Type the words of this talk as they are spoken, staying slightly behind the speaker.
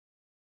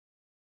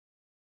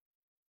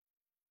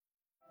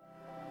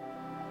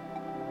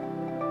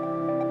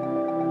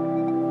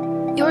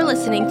You're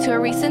listening to a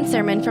recent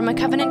sermon from a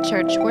Covenant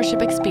Church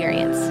worship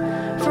experience.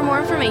 For more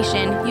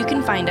information, you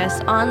can find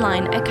us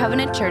online at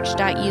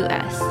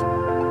covenantchurch.us.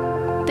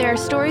 There are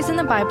stories in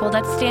the Bible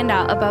that stand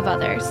out above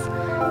others.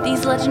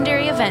 These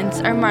legendary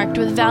events are marked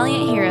with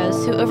valiant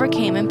heroes who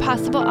overcame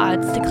impossible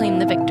odds to claim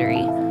the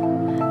victory.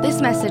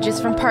 This message is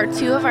from part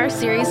 2 of our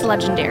series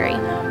Legendary,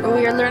 where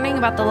we are learning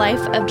about the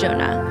life of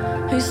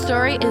Jonah, whose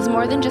story is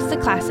more than just a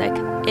classic,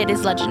 it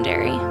is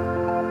legendary.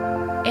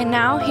 And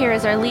now, here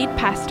is our lead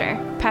pastor,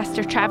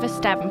 Pastor Travis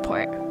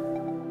Davenport.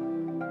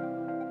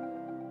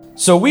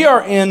 So we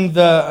are in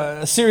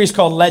the series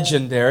called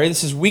Legendary.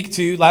 This is week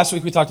 2. Last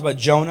week we talked about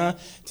Jonah.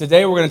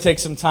 Today we're going to take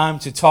some time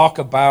to talk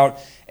about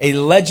a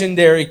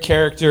legendary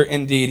character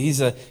indeed. He's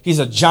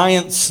a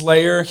giant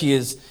slayer.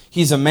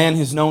 He's a man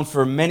who's known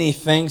for many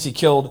things. He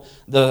killed,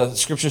 the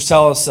scriptures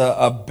tell us,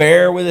 a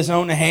bear with his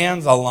own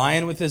hands, a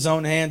lion with his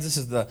own hands. This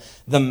is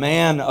the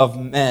man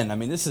of men. I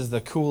mean, this is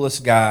the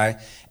coolest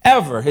guy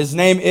ever. His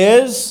name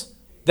is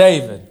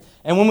David.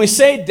 And when we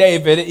say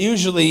David, it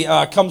usually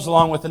comes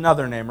along with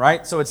another name,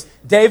 right? So it's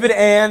David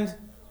and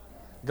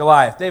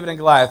Goliath. David and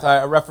Goliath.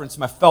 I referenced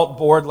my felt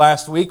board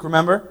last week,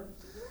 remember?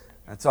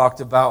 I talked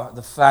about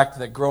the fact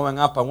that growing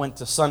up, I went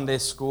to Sunday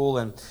school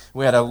and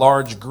we had a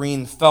large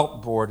green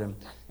felt board.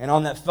 And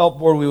on that felt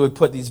board, we would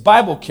put these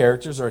Bible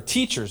characters, or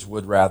teachers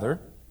would rather.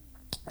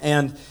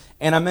 And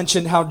I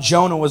mentioned how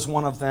Jonah was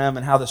one of them,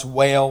 and how this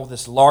whale,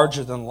 this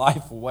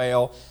larger-than-life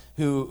whale,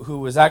 who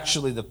was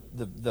actually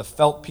the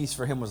felt piece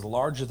for him was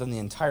larger than the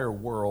entire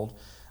world,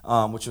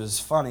 which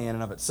was funny in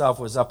and of itself,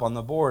 was up on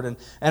the board. And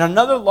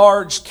another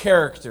large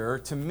character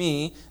to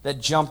me that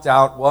jumped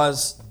out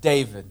was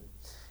David.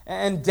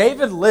 And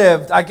David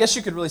lived, I guess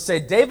you could really say,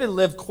 David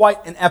lived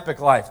quite an epic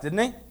life, didn't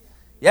he?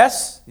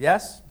 Yes?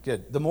 Yes?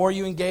 Good. The more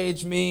you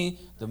engage me,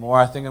 the more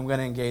I think I'm going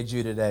to engage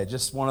you today.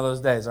 Just one of those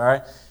days, all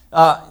right?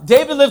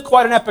 David lived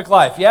quite an epic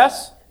life,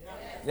 yes?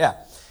 Yeah.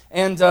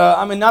 And,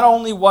 not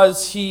only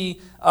was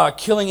he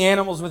killing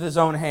animals with his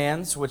own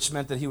hands, which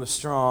meant that he was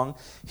strong,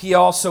 he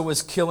also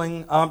was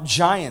killing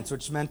giants,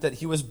 which meant that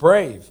he was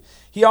brave.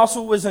 He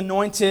also was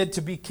anointed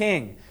to be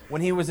king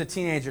when he was a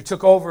teenager,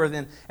 took over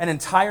an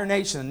entire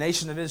nation, the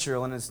nation of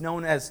Israel, and is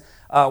known as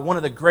one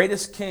of the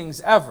greatest kings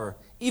ever,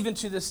 even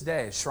to this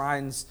day.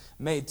 Shrines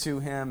made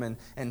to him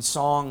and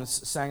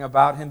songs sang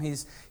about him.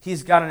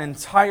 He's got an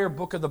entire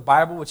book of the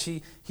Bible, which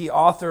he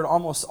authored,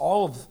 almost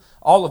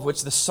all of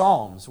which, the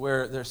Psalms,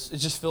 where it's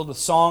just filled with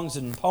songs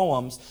and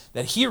poems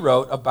that he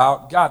wrote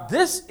about God.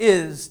 This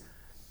is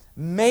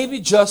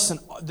maybe just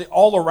the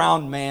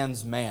all-around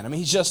man's man. I mean,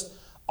 he's just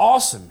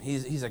awesome.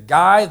 He's a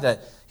guy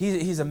that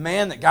he's a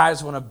man that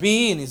guys want to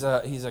be, and he's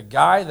a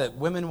guy that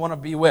women want to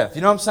be with.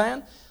 You know what I'm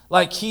saying?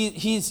 Like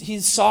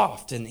he's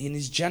soft and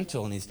he's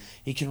gentle, and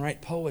he can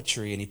write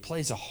poetry, and he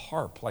plays a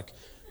harp. Like,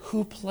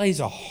 who plays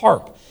a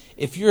harp?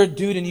 If you're a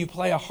dude and you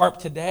play a harp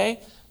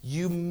today,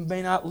 you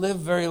may not live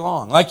very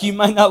long. Like, you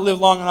might not live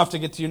long enough to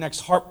get to your next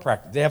harp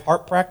practice. Do they have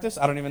harp practice?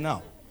 I don't even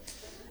know.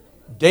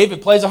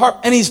 David plays a harp,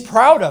 and he's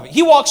proud of it.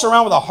 He walks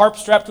around with a harp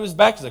strapped to his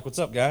back. He's like, "What's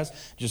up, guys?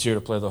 Just here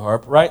to play the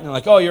harp," right? And they're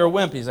like, "Oh, you're a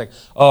wimp." He's like,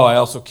 "Oh, I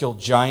also killed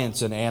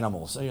giants and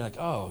animals." So you're like,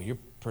 "Oh, you're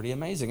pretty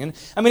amazing." And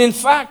I mean, in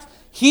fact,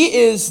 he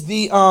is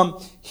the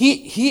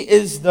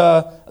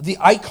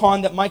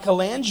icon that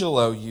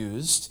Michelangelo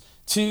used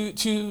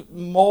to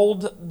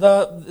mold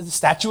the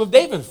statue of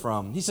David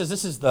from. He says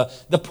this is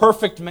the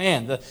perfect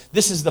man.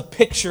 This is the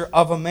picture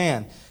of a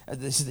man.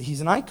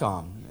 He's an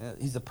icon.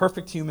 He's the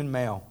perfect human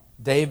male.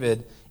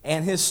 David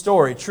and his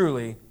story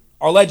truly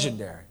are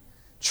legendary.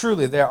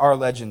 Truly, they are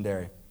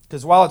legendary.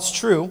 Because while it's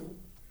true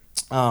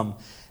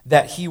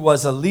that he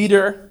was a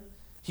leader,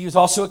 he was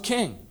also a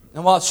king.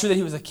 And while it's true that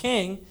he was a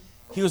king,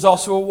 he was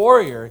also a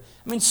warrior.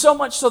 I mean, so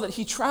much so that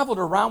he traveled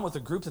around with a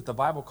group that the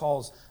Bible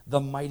calls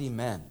the mighty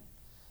men.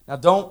 Now,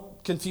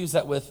 don't confuse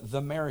that with the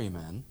merry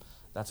men.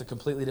 That's a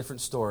completely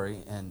different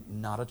story and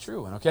not a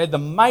true one, okay? The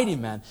mighty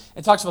men,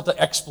 it talks about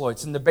the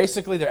exploits, and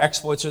basically their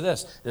exploits are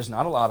this. There's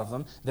not a lot of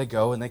them. They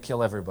go and they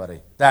kill everybody.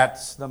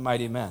 That's the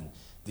mighty men.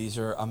 These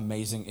are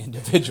amazing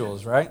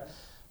individuals, right?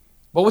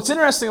 But what's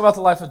interesting about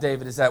the life of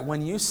David is that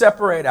when you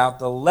separate out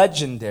the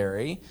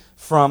legendary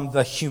from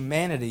the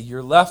humanity,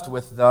 you're left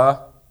with the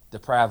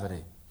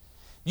depravity.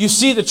 You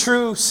see the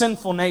true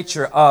sinful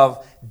nature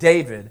of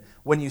David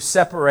when you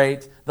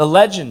separate the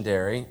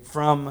legendary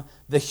from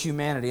the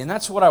humanity. And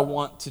that's what I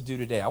want to do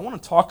today. I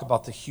want to talk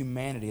about the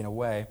humanity in a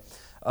way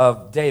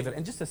of David.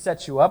 And just to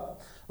set you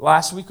up,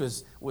 last week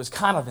was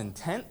kind of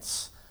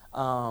intense,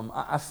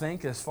 I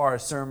think, as far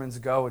as sermons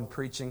go and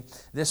preaching.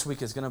 This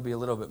week is going to be a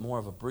little bit more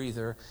of a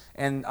breather.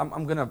 And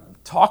I'm going to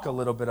talk a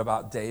little bit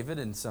about David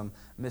and some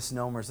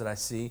misnomers that I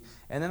see.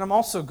 And then I'm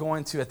also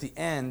going to, at the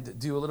end,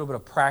 do a little bit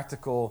of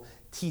practical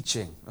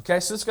teaching. Okay,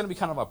 so it's going to be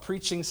kind of a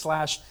preaching /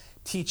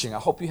 teaching. I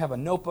hope you have a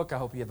notebook. I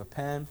hope you have a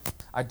pen.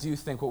 I do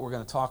think what we're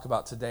going to talk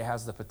about today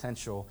has the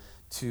potential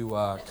to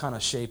kind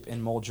of shape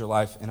and mold your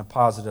life in a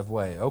positive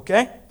way.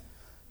 Okay?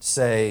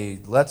 Say,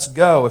 let's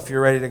go if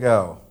you're ready to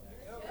go.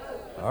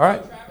 All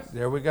right.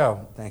 There we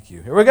go. Thank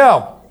you. Here we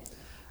go.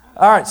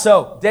 All right.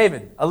 So,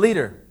 David, a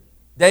leader.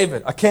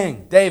 David, a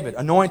king. David,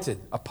 anointed,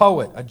 a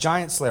poet, a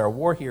giant slayer, a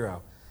war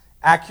hero.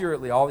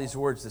 Accurately, all these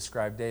words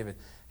describe David.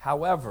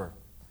 However,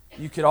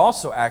 you could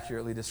also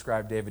accurately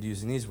describe David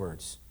using these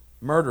words: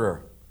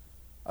 murderer,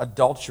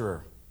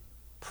 adulterer,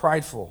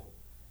 prideful,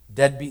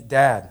 deadbeat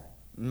dad,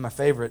 my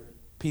favorite,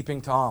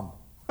 peeping Tom.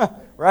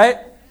 Right?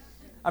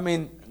 I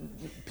mean,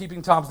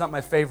 peeping Tom's not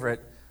my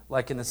favorite,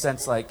 like in the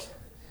sense like,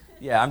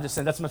 yeah, I'm just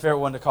saying that's my favorite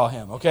one to call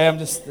him, okay? I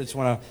just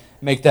want to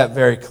make that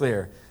very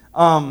clear.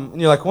 And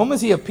you're like, when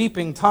was he a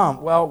peeping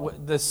Tom? Well,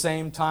 the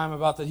same time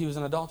about that he was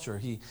an adulterer.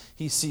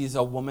 He sees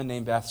a woman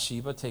named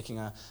Bathsheba taking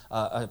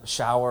a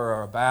shower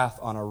or a bath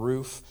on a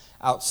roof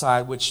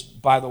outside,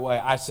 which, by the way,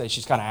 I say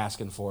she's kind of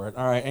asking for it.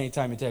 All right,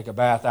 anytime you take a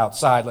bath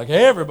outside, like,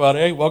 hey,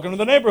 everybody, welcome to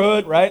the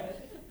neighborhood, right?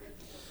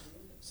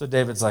 So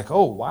David's like,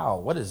 oh, wow,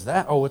 what is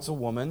that? Oh, it's a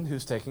woman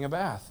who's taking a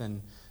bath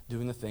and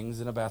doing the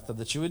things in a bathtub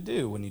that you would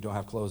do when you don't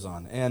have clothes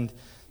on. And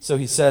so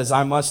he says,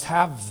 I must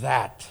have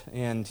that.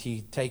 And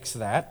he takes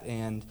that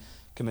and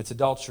commits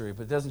adultery.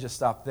 But it doesn't just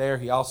stop there.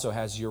 He also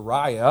has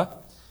Uriah,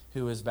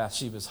 who is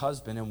Bathsheba's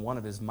husband and one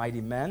of his mighty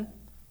men,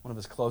 one of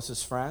his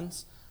closest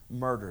friends,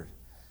 murdered.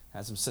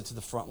 Has him sent to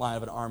the front line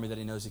of an army that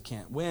he knows he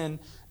can't win,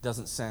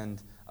 doesn't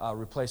send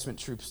replacement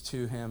troops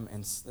to him,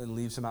 and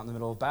leaves him out in the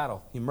middle of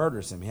battle. He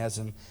murders him. He has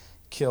him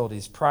killed.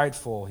 He's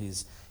prideful.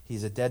 He's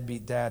a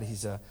deadbeat dad.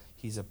 He's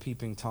a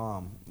peeping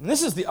Tom. And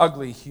this is the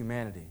ugly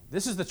humanity.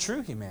 This is the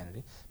true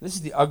humanity. This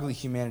is the ugly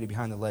humanity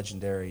behind the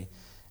legendary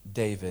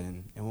David.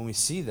 And when we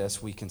see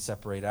this, we can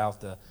separate out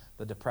the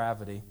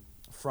depravity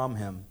from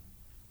him.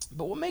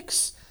 But what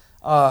makes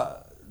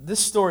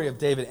this story of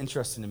David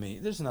interesting to me,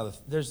 there's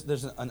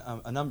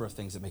a number of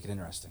things that make it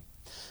interesting.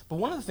 But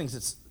one of the things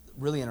that's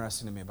really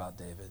interesting to me about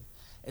David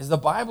is the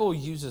Bible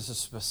uses a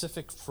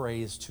specific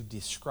phrase to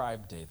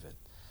describe David.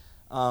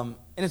 And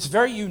it's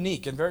very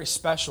unique and very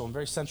special and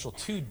very central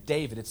to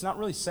David. It's not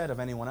really said of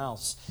anyone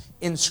else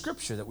in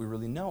Scripture that we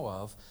really know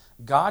of.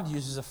 God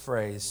uses a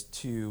phrase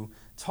to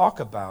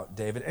talk about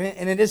David.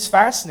 And it is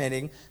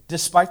fascinating,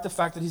 despite the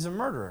fact that he's a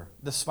murderer,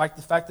 despite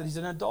the fact that he's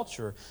an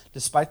adulterer,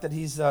 despite that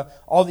he's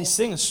all these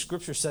things,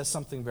 Scripture says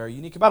something very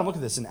unique about him. Look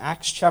at this in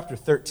Acts chapter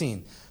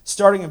 13,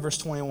 starting in verse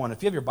 21.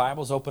 If you have your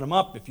Bibles, open them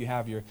up. If you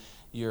have your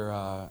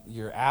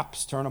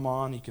apps, turn them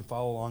on. You can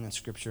follow along in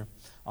Scripture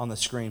on the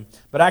screen.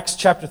 But Acts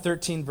chapter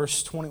 13,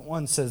 verse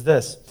 21 says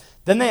this: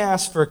 Then they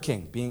asked for a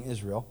king, being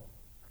Israel,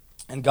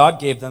 and God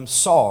gave them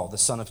Saul, the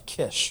son of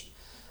Kish,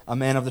 a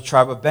man of the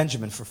tribe of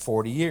Benjamin, for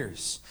 40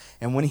 years.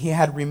 And when he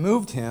had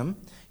removed him,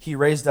 he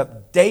raised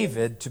up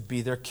David to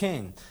be their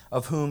king,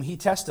 of whom he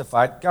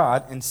testified,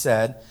 God, and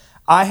said,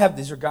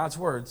 these are God's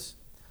words,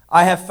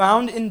 I have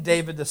found in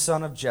David the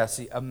son of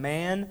Jesse a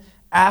man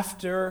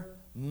after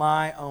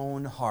my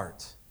own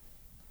heart.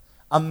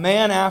 A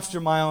man after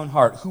my own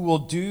heart, who will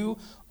do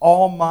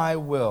all my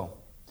will.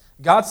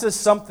 God says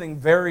something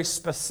very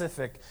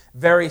specific,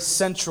 very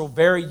central,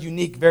 very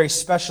unique, very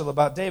special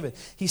about David.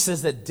 He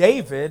says that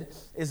David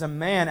is a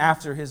man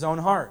after his own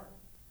heart.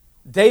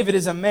 David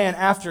is a man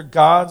after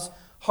God's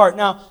heart.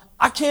 Now,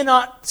 I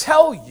cannot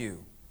tell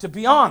you, to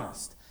be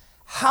honest,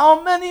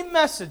 how many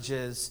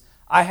messages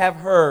I have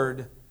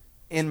heard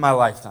in my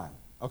lifetime,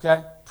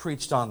 okay?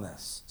 Preached on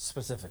this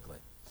specifically.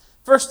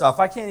 First off,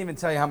 I can't even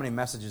tell you how many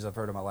messages I've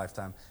heard in my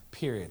lifetime,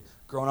 period.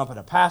 Growing up in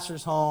a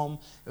pastor's home,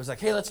 it was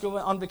like, hey, let's go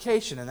on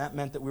vacation. And that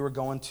meant that we were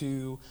going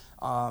to,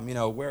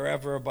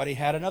 wherever a buddy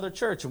had another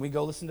church. And we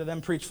go listen to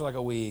them preach for like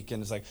a week.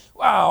 And it's like,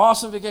 wow,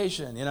 awesome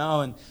vacation,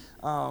 And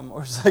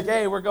or it's like,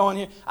 hey, we're going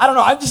here. I don't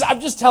know.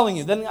 I'm just telling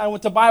you. Then I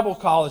went to Bible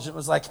college. And it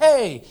was like,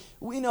 hey,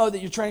 we know that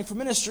you're training for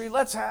ministry.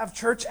 Let's have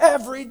church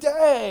every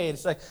day. And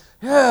it's like,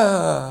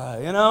 yeah,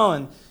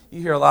 And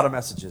you hear a lot of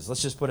messages.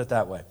 Let's just put it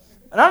that way.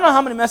 And I don't know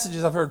how many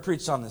messages I've heard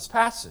preached on this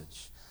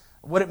passage,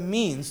 what it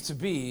means to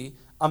be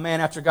a man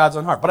after God's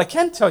own heart. But I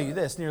can tell you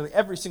this, nearly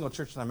every single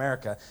church in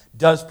America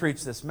does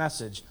preach this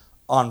message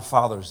on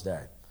Father's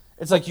Day.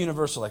 It's like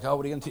universal, like, oh,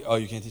 what are you going to teach? Oh,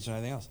 you can't teach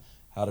anything else.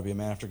 How to be a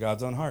man after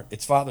God's own heart.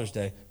 It's Father's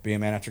Day, be a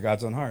man after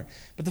God's own heart.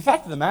 But the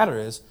fact of the matter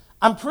is,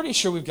 I'm pretty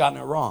sure we've gotten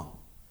it wrong.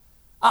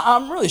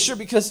 I'm really sure,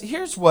 because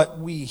here's what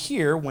we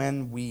hear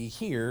when we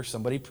hear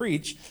somebody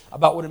preach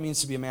about what it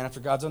means to be a man after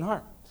God's own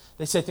heart.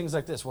 They say things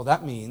like this: well,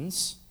 that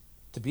means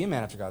to be a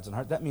man after God's own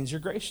heart, that means you're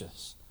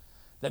gracious.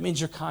 That means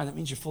you're kind. That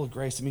means you're full of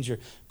grace. That means you're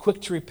quick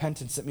to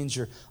repentance. That means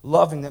you're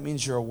loving. That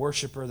means you're a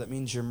worshiper. That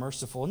means you're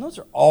merciful. And those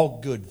are all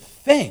good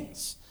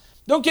things.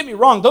 Don't get me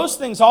wrong. Those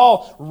things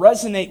all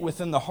resonate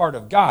within the heart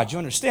of God. You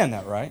understand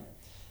that, right?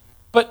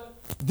 But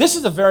this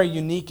is a very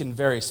unique and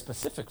very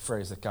specific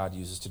phrase that God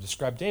uses to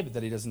describe David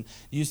that he doesn't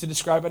use to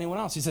describe anyone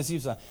else. He says he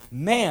was a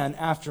man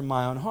after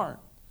my own heart.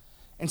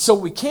 And so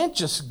we can't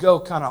just go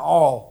kind of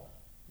all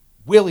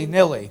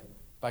willy-nilly,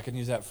 if I can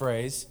use that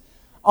phrase,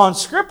 on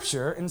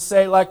Scripture and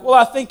say like, well,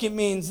 I think it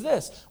means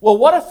this. Well,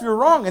 what if you're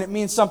wrong and it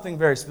means something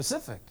very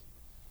specific?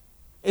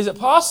 Is it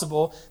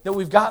possible that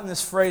we've gotten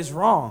this phrase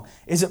wrong?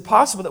 Is it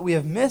possible that we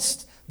have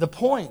missed the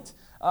point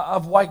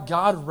of why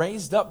God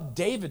raised up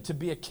David to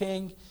be a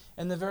king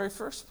in the very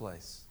first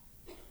place?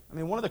 I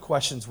mean, one of the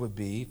questions would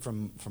be,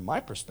 from my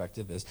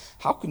perspective, is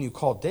how can you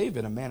call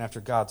David a man after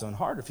God's own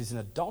heart if he's an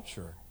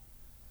adulterer?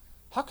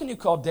 How can you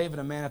call David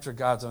a man after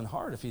God's own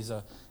heart if he's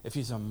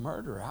a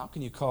murderer? How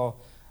can you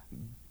call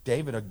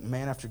David a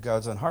man after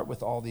God's own heart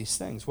with all these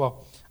things?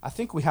 Well, I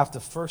think we have to,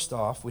 first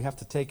off, we have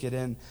to take it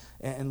in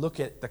and look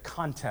at the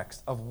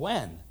context of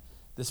when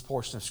this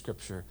portion of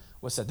Scripture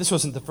was said. This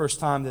wasn't the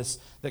first time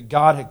that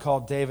God had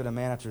called David a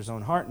man after his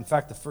own heart. In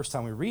fact, the first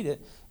time we read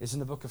it is in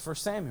the book of 1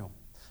 Samuel.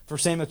 1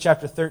 Samuel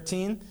chapter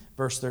 13,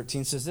 verse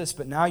 13 says this,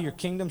 "But now your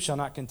kingdom shall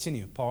not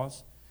continue."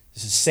 Pause.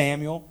 This is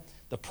Samuel,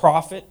 the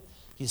prophet.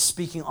 He's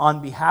speaking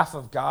on behalf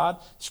of God.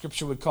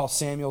 Scripture would call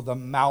Samuel the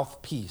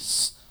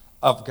mouthpiece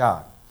of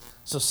God.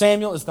 So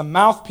Samuel is the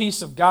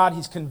mouthpiece of God.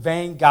 He's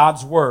conveying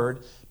God's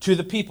word to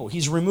the people.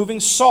 He's removing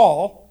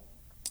Saul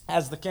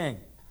as the king.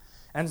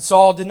 And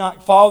Saul did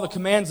not follow the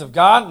commands of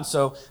God, and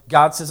so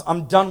God says,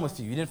 I'm done with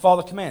you. You didn't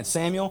follow the command.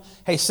 Samuel,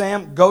 hey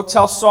Sam, go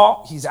tell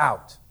Saul he's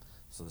out.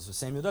 So this is what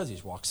Samuel does.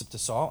 He walks up to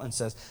Saul and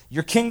says,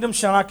 your kingdom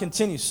shall not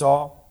continue,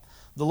 Saul.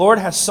 The Lord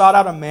has sought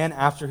out a man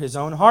after his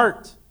own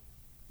heart.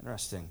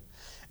 Interesting.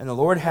 And the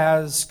Lord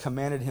has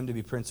commanded him to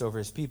be prince over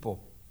his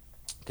people,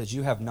 because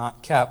you have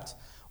not kept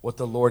what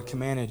the Lord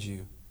commanded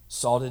you.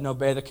 Saul didn't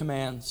obey the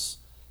commands,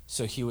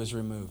 so he was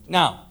removed.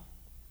 Now,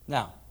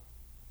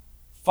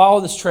 follow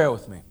this trail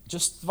with me.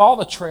 Just follow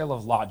the trail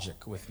of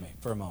logic with me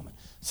for a moment.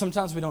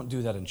 Sometimes we don't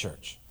do that in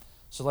church.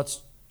 So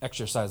let's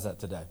exercise that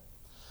today.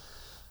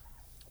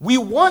 We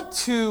want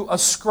to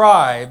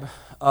ascribe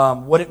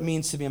what it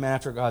means to be a man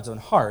after God's own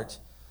heart.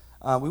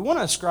 We want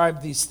to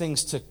ascribe these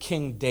things to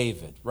King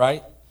David,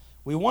 right?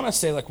 We want to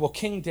say, like, well,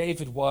 King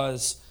David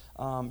was,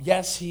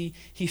 yes, he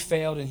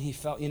failed and he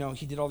felt,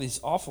 he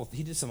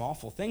did some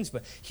awful things,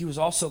 but he was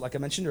also, like I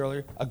mentioned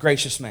earlier, a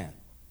gracious man.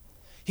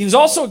 He was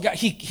also a guy,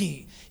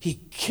 he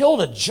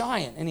killed a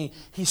giant, and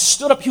he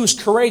stood up, he was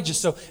courageous.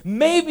 So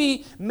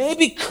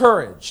maybe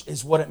courage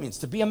is what it means.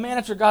 To be a man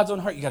after God's own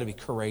heart, you got to be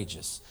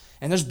courageous.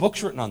 And there's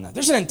books written on that.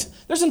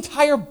 There's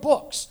entire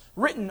books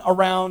written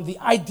around the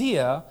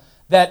idea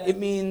that it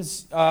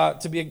means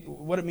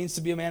what it means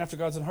to be a man after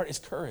God's own heart is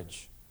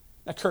courage.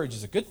 Now, courage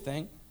is a good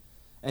thing,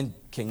 and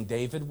King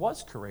David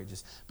was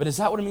courageous. But is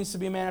that what it means to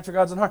be a man after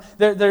God's own heart?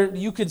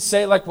 You could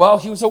say, like, well,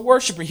 he was a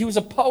worshiper, he was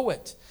a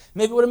poet.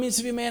 Maybe what it means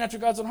to be a man after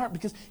God's own heart,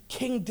 because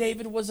King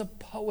David was a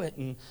poet,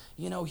 and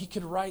he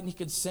could write and he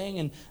could sing,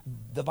 and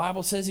the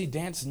Bible says he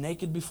danced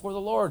naked before the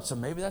Lord. So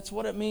maybe that's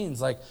what it means.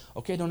 Like,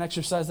 okay, don't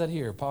exercise that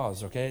here.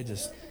 Pause. Okay,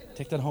 just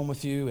take that home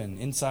with you and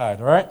inside.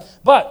 All right,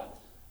 but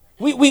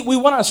we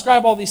want to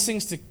ascribe all these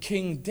things to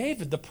King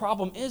David. The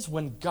problem is,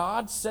 when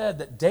God said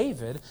that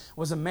David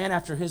was a man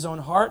after his own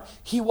heart,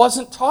 he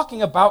wasn't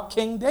talking about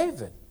King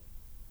David.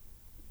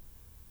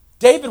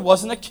 David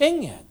wasn't a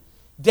king yet.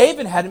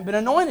 David hadn't been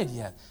anointed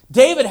yet.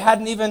 David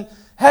hadn't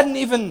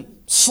even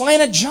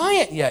slain a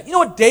giant yet. You know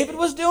what David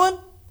was doing?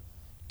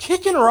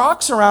 Kicking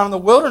rocks around in the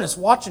wilderness,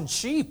 watching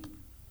sheep.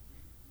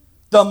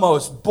 The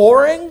most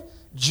boring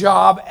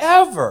job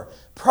ever.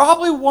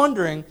 Probably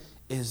wondering,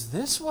 is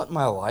this what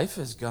my life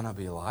is going to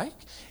be like?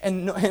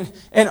 And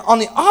on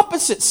the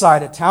opposite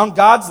side of town,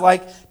 God's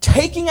like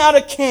taking out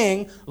a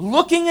king,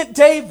 looking at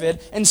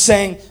David and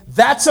saying,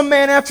 that's a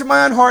man after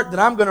my own heart that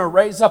I'm going to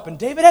raise up. And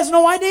David has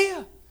no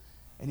idea.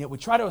 And yet we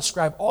try to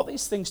ascribe all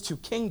these things to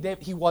King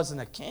David. He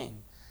wasn't a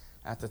king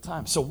at the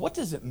time. So what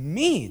does it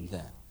mean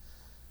then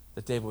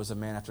that David was a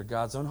man after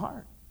God's own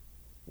heart?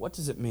 What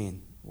does it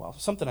mean? Well,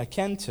 something I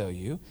can tell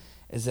you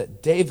is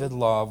that David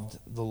loved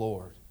the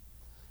Lord.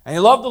 And he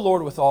loved the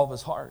Lord with all of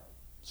his heart.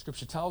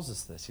 Scripture tells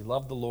us this. He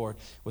loved the Lord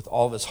with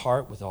all of his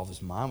heart, with all of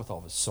his mind, with all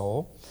of his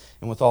soul,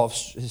 and with all of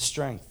his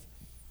strength.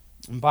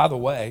 And by the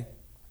way,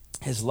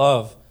 his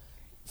love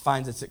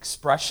finds its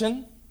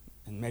expression,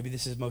 and maybe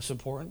this is most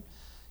important,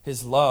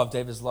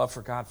 David's love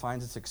for God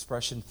finds its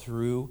expression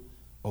through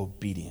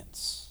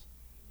obedience.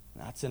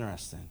 That's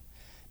interesting.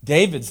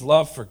 David's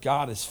love for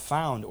God is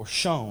found or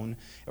shown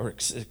or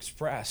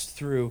expressed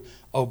through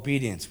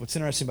obedience. What's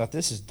interesting about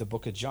this is the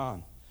book of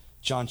John.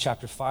 John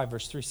chapter 5,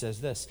 verse 3 says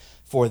this,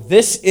 for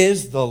this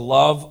is the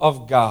love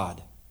of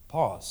God.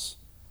 Pause.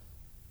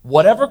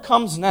 Whatever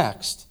comes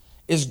next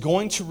is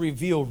going to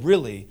reveal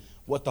really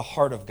what the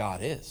heart of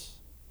God is.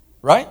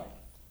 Right?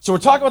 So we're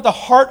talking about the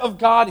heart of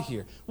God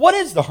here. What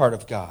is the heart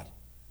of God?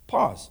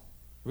 Pause.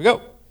 Here we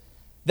go.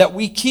 That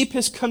we keep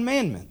his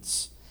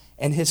commandments,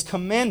 and his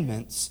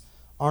commandments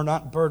are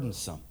not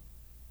burdensome.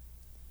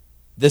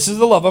 This is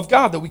the love of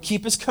God, that we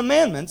keep his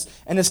commandments,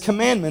 and his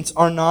commandments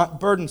are not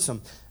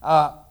burdensome.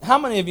 How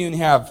many of you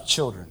have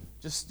children?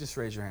 Just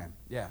raise your hand.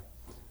 Yeah.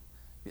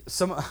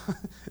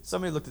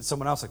 Somebody looked at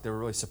someone else like they were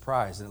really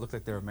surprised, and it looked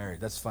like they were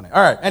married. That's funny.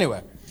 All right,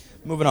 anyway,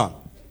 moving on.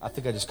 I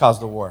think I just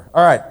caused a war.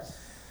 All right.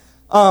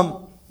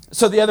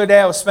 So the other day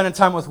I was spending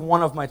time with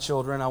one of my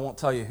children. I won't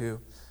tell you who.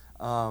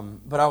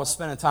 But I was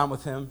spending time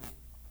with him.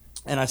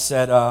 And I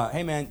said,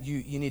 hey man,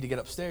 you need to get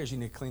upstairs. You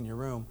need to clean your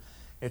room.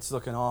 It's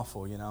looking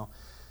awful,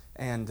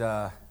 And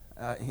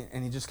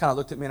he just kind of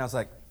looked at me and I was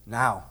like,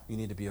 now you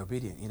need to be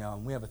obedient.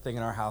 And we have a thing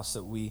in our house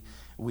that we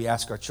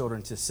ask our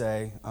children to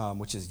say,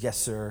 which is yes,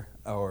 sir,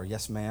 or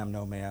yes, ma'am,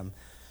 no, ma'am,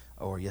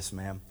 or yes,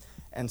 ma'am.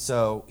 And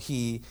so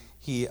he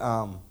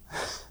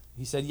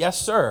said,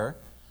 yes, sir.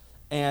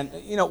 And,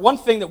 one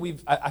thing that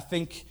I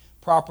think,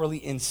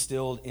 properly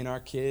instilled in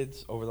our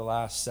kids over the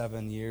last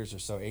 7 years or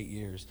so, 8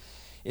 years,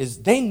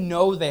 is they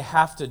know they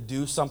have to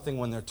do something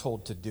when they're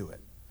told to do it,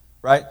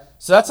 right?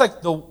 So that's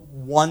like the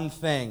one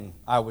thing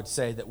I would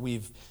say that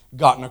we've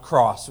gotten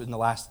across in the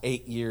last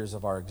 8 years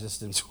of our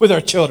existence with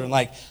our children.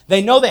 Like,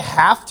 they know they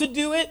have to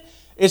do it.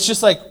 It's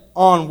just like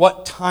on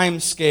what time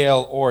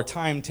scale or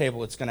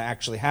timetable it's going to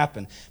actually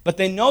happen. But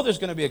they know there's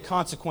going to be a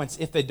consequence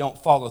if they don't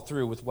follow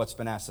through with what's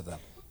been asked of them.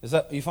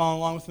 Are you following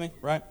along with me?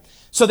 Right?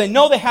 So they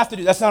know they have to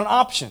do. That's not an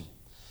option.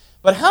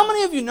 But how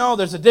many of you know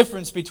there's a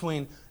difference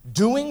between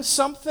doing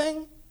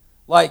something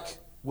like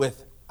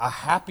with a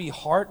happy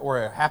heart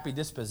or a happy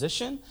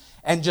disposition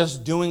and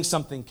just doing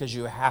something because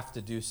you have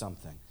to do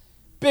something?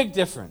 Big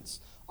difference.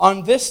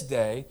 On this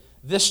day,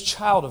 this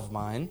child of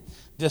mine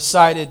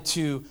decided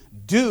to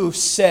do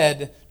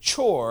said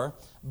chore,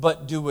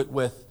 but do it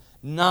with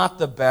not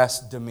the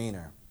best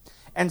demeanor.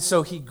 And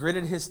so he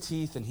gritted his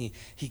teeth and he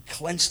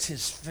clenched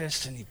his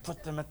fist and he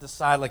put them at the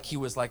side like he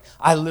was like,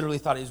 I literally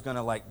thought he was going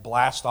to like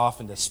blast off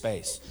into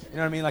space. You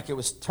know what I mean? Like it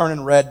was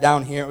turning red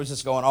down here. It was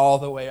just going all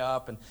the way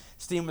up and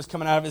steam was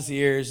coming out of his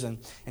ears. And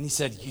he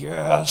said,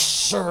 yes,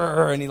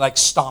 sir. And he like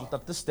stomped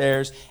up the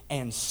stairs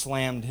and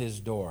slammed his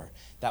door.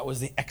 That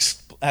was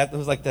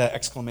like the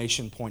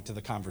exclamation point to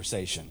the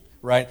conversation,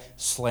 right?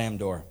 Slam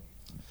door.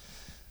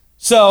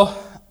 So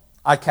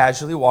I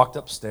casually walked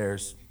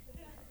upstairs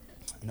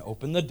and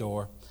opened the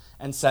door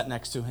and sat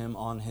next to him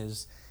on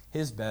his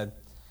bed.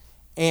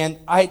 And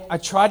I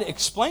tried to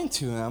explain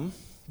to him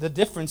the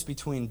difference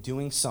between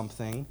doing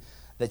something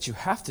that you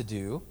have to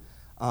do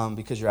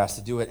because you're asked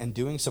to do it and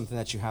doing something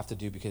that you have to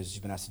do because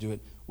you've been asked to do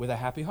it with a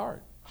happy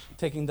heart,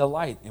 taking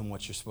delight in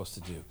what you're supposed to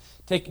do.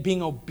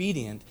 Being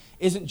obedient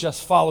isn't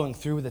just following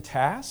through with a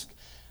task,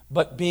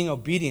 but being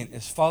obedient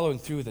is following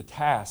through with a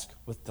task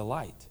with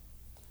delight.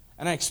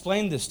 And I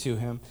explained this to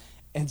him.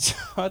 And so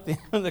at the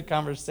end of the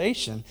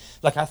conversation,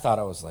 like I thought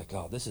I was like,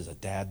 oh, this is a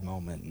dad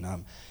moment. And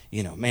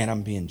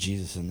I'm being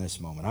Jesus in this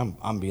moment.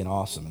 I'm being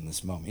awesome in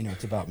this moment.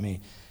 It's about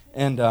me.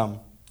 And I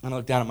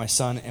looked down at my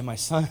son, and my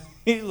son,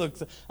 he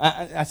looks,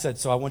 I said,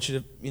 so I want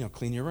you to,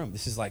 clean your room.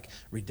 This is like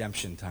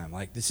redemption time.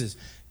 Like this is,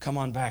 come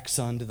on back,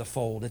 son, to the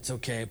fold. It's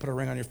okay. Put a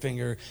ring on your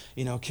finger.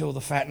 Kill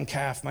the fattened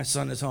calf. My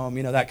son is home.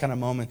 That kind of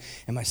moment.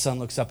 And my son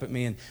looks up at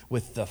me and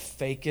with the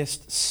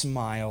fakest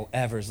smile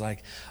ever is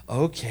like,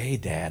 okay,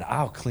 Dad,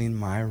 I'll clean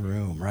my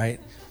room, right?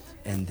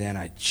 And then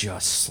I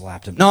just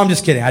slapped him. No, I'm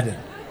just kidding. I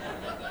didn't.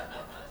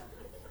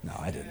 No,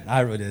 I didn't. I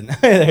really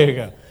didn't. There you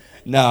go.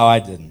 No, I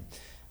didn't.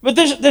 But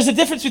there's a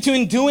difference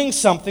between doing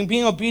something,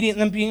 being obedient,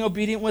 and then being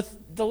obedient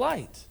with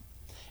delight.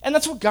 And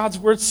that's what God's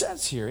word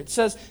says here. It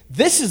says,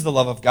 this is the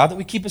love of God, that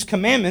we keep his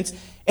commandments,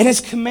 and his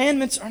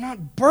commandments are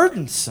not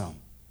burdensome.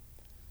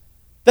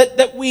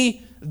 That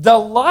we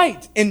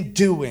delight in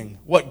doing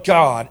what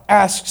God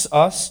asks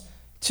us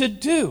to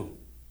do.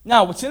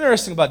 Now, what's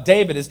interesting about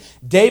David is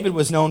David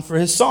was known for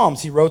his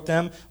psalms. He wrote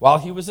them while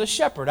he was a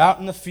shepherd, out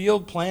in the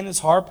field playing his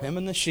harp, him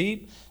and the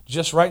sheep,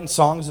 just writing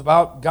songs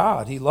about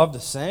God. He loved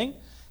to sing.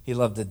 He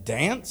loved to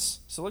dance.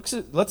 So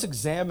let's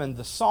examine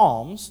the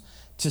Psalms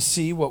to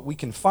see what we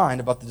can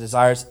find about the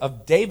desires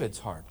of David's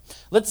heart.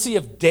 Let's see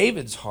if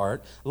David's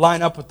heart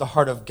line up with the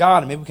heart of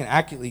God, and maybe we can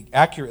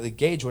accurately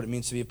gauge what it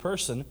means to be a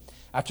person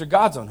after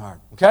God's own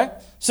heart. Okay?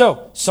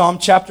 So, Psalm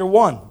chapter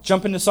 1.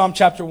 Jump into Psalm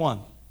chapter 1.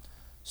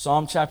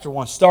 Psalm chapter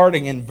 1,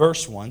 starting in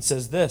verse 1,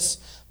 says this,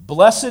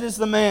 Blessed is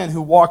the man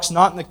who walks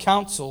not in the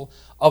counsel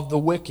of the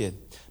wicked,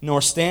 nor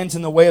stands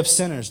in the way of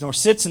sinners, nor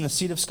sits in the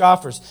seat of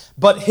scoffers.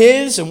 But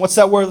his, and what's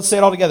that word? Let's say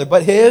it all together.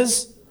 But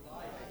his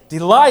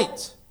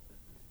delight.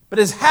 But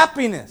his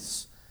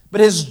happiness.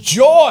 But his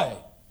joy.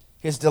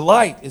 His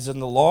delight is in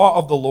the law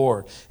of the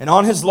Lord. And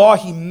on his law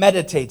he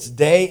meditates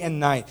day and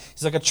night.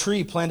 He's like a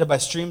tree planted by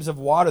streams of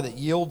water that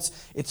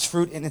yields its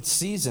fruit in its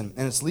season.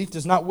 And its leaf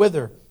does not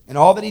wither. In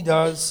all that he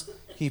does,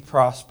 he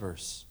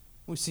prospers.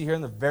 We see here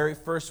in the very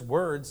first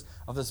words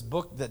of this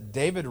book that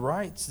David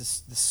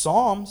writes, the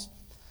Psalms,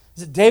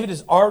 is that David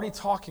is already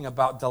talking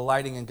about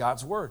delighting in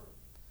God's word.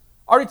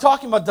 Already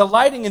talking about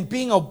delighting in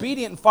being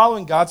obedient and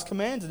following God's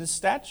commands and his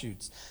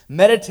statutes.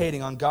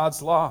 Meditating on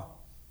God's law.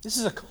 This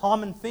is a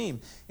common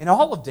theme in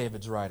all of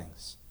David's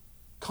writings.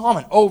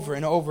 Common over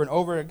and over and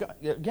over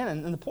again.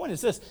 And the point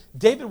is this.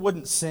 David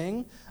wouldn't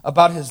sing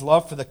about his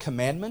love for the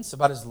commandments,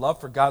 about his love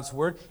for God's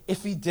word,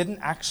 if he didn't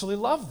actually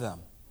love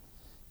them.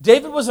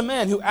 David was a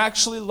man who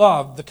actually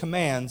loved the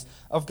commands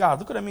of God.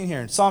 Look what I mean here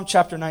in Psalm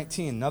chapter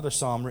 19, another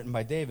psalm written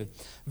by David.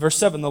 Verse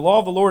 7, the law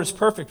of the Lord is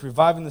perfect,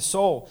 reviving the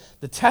soul.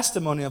 The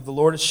testimony of the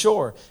Lord is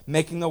sure,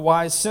 making the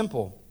wise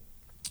simple.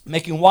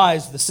 Making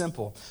wise the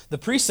simple. The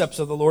precepts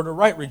of the Lord are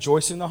right,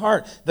 rejoicing the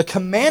heart. The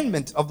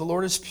commandment of the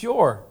Lord is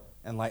pure,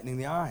 enlightening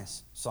the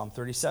eyes. Psalm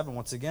 37,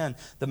 once again.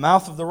 The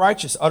mouth of the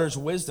righteous utters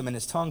wisdom, and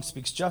his tongue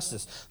speaks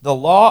justice. The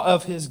law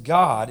of his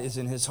God is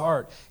in his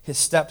heart. His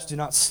steps do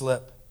not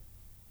slip.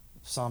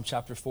 Psalm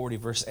chapter 40,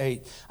 verse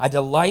 8. I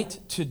delight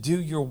to do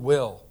your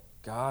will,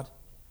 God.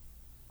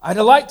 I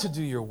delight to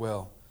do your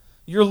will.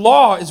 Your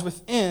law is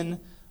within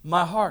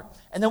my heart.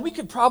 And then we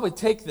could probably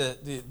take the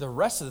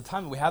rest of the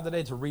time that we have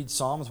today to read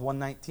Psalms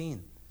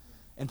 119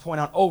 and point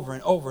out over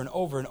and over and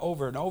over and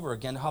over and over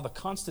again how the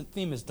constant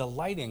theme is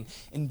delighting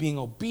in being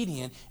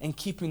obedient and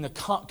keeping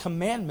the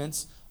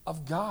commandments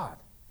of God.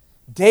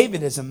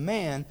 David is a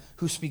man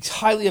who speaks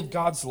highly of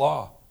God's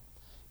law.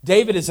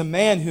 David is a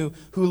man who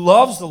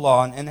loves the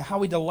law and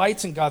how he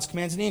delights in God's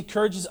commands, and he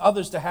encourages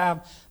others to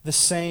have the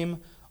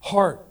same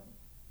heart,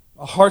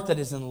 a heart that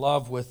is in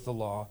love with the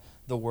law,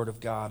 the Word of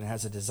God, and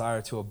has a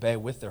desire to obey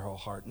with their whole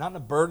heart, not in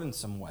a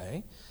burdensome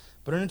way,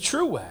 but in a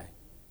true way.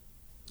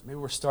 Maybe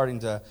we're starting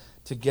to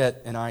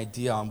get an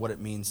idea on what it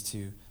means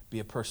to be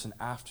a person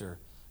after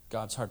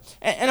God's heart.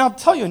 And I'll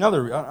tell you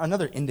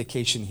another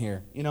indication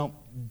here. You know,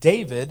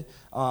 David,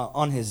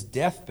 on his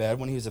deathbed,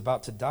 when he was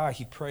about to die,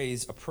 he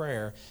prays a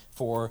prayer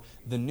for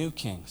the new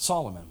king,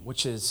 Solomon,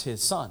 which is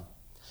his son.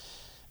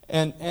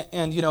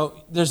 And you know,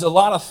 there's a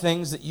lot of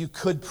things that you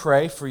could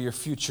pray for your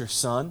future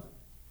son,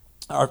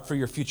 or for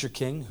your future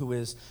king who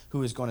is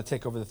going to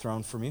take over the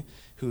throne from you,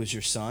 who is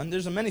your son.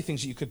 There's many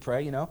things that you could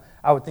pray, you know.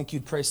 I would think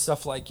you'd pray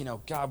stuff like, you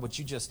know, God, would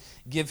you just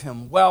give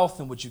him wealth,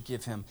 and would you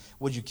give him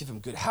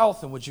good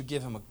health, and would you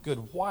give him a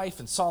good wife?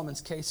 In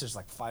Solomon's case, there's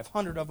like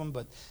 500 of them,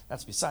 but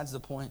that's besides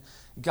the point.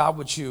 God,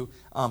 would you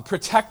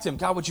protect him?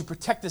 God, would you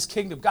protect this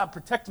kingdom? God,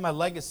 protect my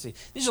legacy.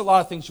 These are a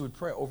lot of things you would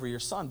pray over your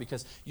son,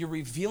 because you're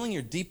revealing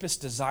your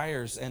deepest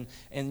desires and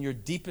your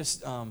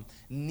deepest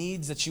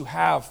needs that you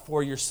have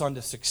for your son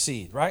to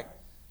succeed, right?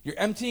 You're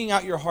emptying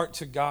out your heart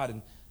to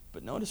God.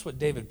 But notice what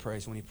David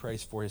prays when he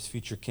prays for his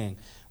future king,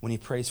 when he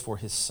prays for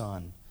his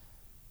son.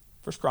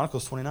 1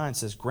 Chronicles 29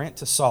 says, grant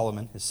to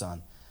Solomon, his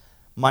son,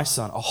 my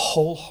son, a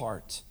whole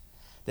heart,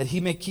 that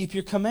he may keep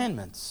your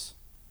commandments,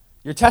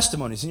 your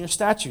testimonies, and your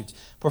statutes,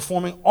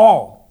 performing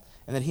all,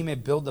 and that he may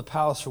build the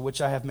palace for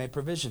which I have made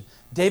provision.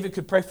 David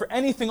could pray for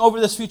anything over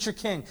this future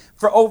king,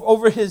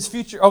 over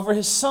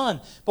his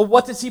son. But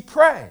what does he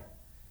pray?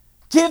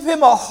 Give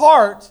him a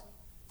heart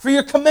for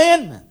your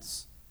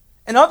commandments.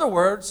 In other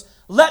words,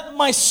 let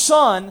my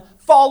son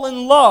fall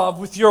in love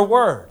with your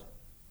word.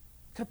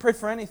 He could have prayed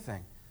for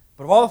anything.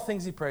 But of all the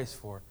things he prays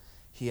for,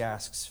 he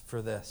asks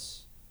for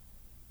this.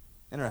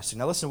 Interesting.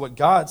 Now listen to what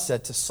God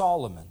said to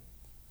Solomon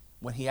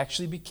when he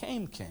actually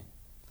became king.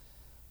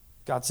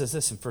 God says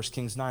this in 1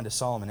 Kings 9 to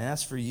Solomon, and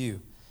as for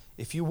you,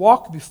 if you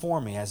walk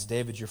before me as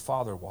David your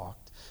father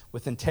walked,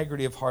 with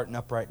integrity of heart and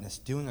uprightness,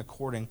 doing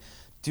according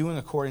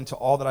to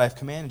all that I have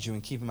commanded you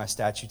and keeping my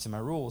statutes and my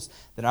rules,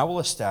 then I will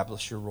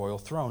establish your royal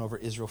throne over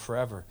Israel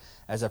forever,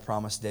 as I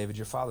promised David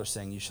your father,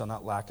 saying, you shall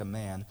not lack a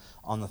man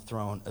on the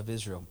throne of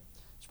Israel.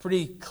 It's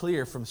pretty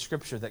clear from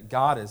Scripture that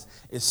God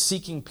is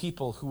seeking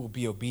people who will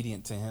be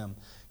obedient to him,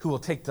 who will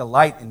take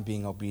delight in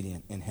being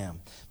obedient in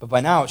him. But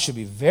by now it should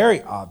be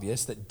very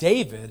obvious that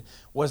David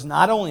was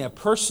not only a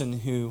person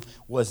who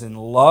was in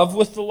love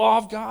with the law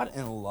of God,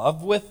 in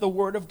love with the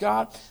Word of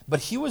God, but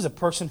he was a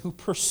person who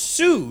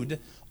pursued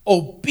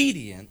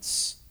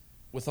obedience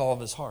with all of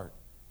his heart.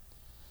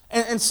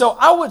 And so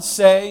I would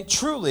say,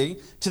 truly,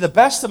 to the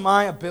best of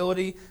my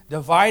ability,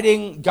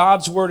 dividing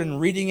God's word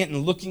and reading it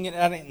and looking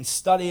at it and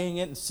studying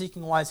it and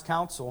seeking wise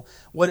counsel,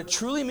 what it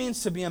truly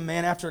means to be a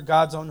man after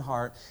God's own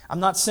heart, I'm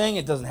not saying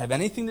it doesn't have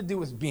anything to do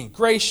with being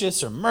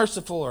gracious or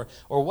merciful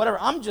or whatever.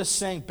 I'm just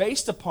saying,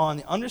 based upon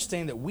the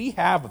understanding that we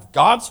have of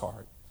God's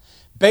heart,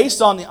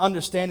 based on the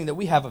understanding that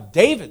we have of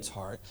David's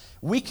heart,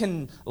 we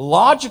can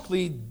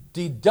logically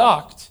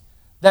deduct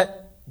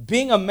that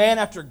being a man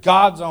after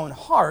God's own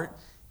heart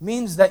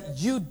means that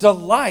you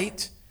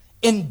delight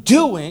in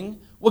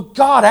doing what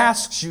God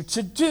asks you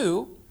to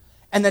do,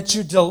 and that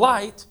you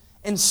delight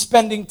in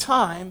spending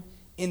time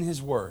in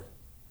his word.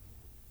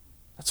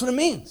 That's what it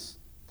means.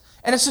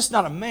 And it's just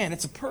not a man,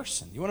 it's a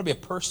person. You want to be a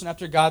person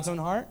after God's own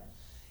heart?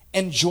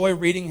 Enjoy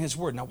reading his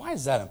word. Now, why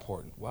is that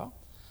important? Well,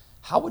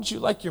 how would you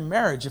like your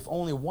marriage if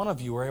only one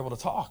of you were able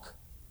to talk?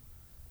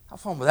 How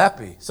fun would that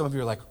be? Some of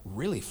you are like,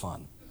 really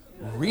fun.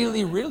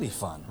 Really, really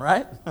fun,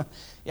 right?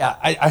 Yeah,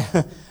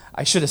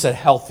 I should have said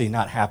healthy,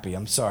 not happy.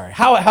 I'm sorry.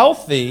 How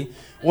healthy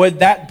would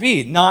that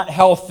be? Not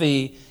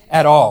healthy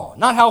at all.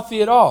 Not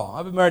healthy at all.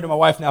 I've been married to my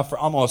wife now for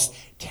almost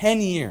 10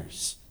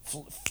 years.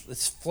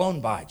 It's flown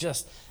by.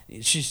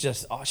 She's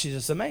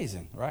just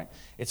amazing, right?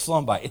 It's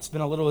flown by. It's been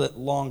a little bit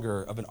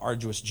longer of an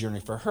arduous journey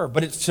for her,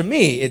 but to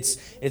me, it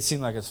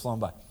seemed like it's flown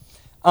by.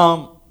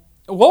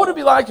 What would it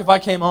be like if I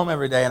came home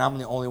every day and I'm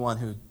the only one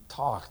who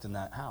talked in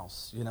that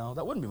house? You know,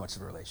 that wouldn't be much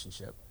of a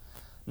relationship.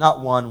 Not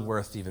one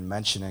worth even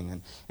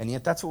mentioning. And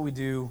yet that's what we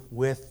do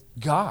with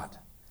God.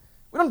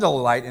 We don't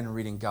delight in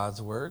reading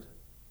God's word.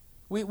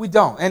 We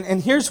don't.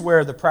 And here's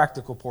where the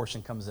practical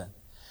portion comes in.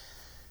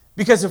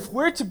 Because if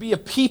we're to be a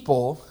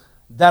people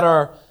that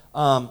are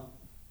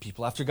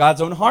people after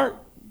God's own heart,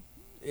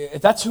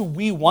 if that's who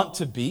we want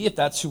to be, if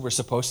that's who we're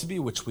supposed to be,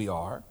 which we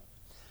are,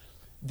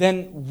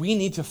 then we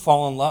need to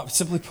fall in love.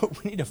 Simply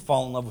put, we need to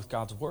fall in love with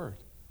God's word.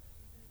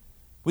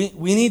 We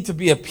need to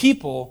be a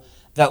people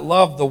that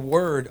love the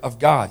word of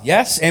God.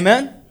 Yes?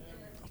 Amen?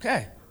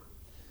 Okay.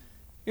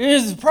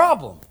 Here's the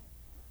problem.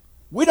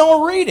 We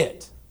don't read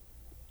it.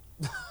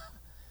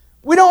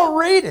 We don't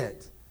read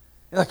it.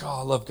 You're like, oh,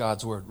 I love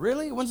God's word.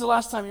 Really? When's the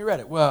last time you read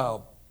it?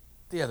 Well,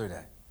 the other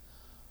day.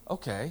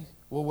 Okay.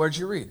 Well, where'd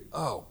you read?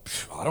 Oh,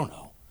 I don't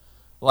know.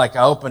 Like,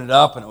 I opened it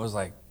up and it was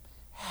like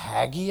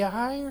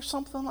Haggai or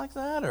something like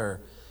that,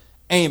 or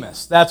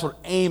Amos. That's what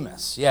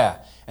Amos, yeah.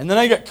 And then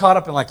I got caught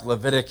up in like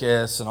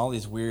Leviticus and all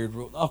these weird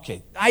rules.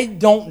 Okay, I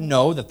don't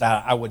know that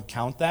I would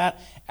count that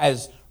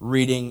as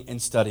reading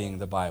and studying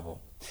the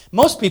Bible.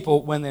 Most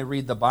people, when they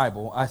read the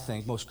Bible, I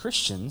think, most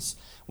Christians,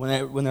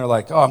 when they're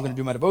like, oh, I'm going to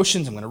do my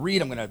devotions, I'm going to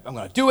read, I'm going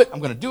to do it, I'm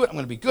going to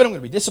be good, I'm going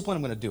to be disciplined,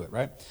 I'm going to do it,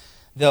 right?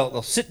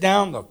 They'll sit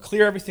down, they'll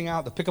clear everything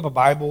out, they'll pick up a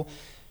Bible,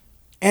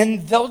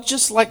 and they'll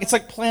just like, it's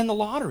like playing the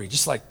lottery,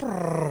 just like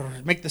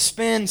make the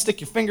spin, stick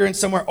your finger in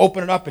somewhere,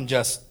 open it up, and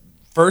just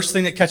first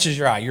thing that catches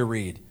your eye, you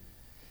read.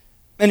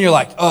 And you're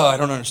like, oh, I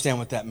don't understand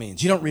what that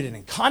means. You don't read it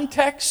in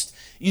context.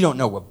 You don't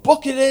know what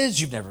book it is.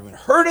 You've never even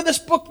heard of this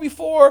book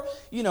before.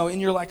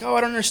 And you're like, oh,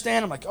 I don't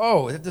understand. I'm like,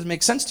 oh, that doesn't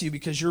make sense to you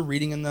because you're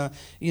reading in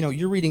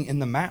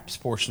the maps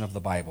portion of the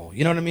Bible.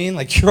 You know what I mean?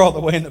 Like you're all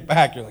the way in the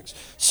back. You're like,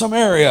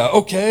 Samaria,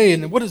 okay,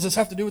 and what does this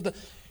have to do with the...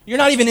 You're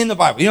not even in the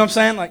Bible. You know what I'm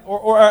saying? Like,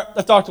 or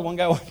I talked to one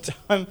guy one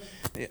time.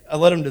 I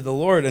led him to the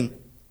Lord, and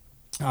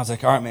I was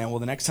like, all right, man, well,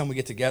 the next time we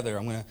get together,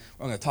 I'm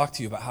gonna talk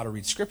to you about how to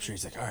read Scripture.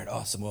 He's like, all right,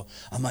 awesome. Well,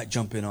 I might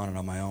jump in on it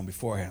on my own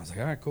beforehand. I was like,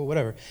 all right, cool,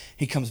 whatever.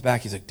 He comes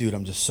back. He's like, dude,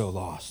 I'm just so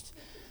lost.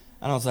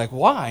 And I was like,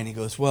 why? And he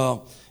goes,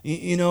 well,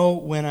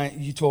 when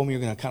you told me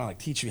you're going to kind of like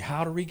teach me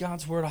how to read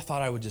God's word, I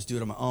thought I would just do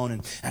it on my own.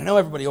 And I know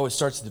everybody always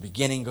starts at the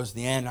beginning, goes to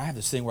the end. I have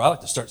this thing where I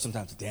like to start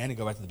sometimes at the end and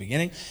go back to the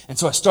beginning. And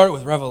so I started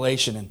with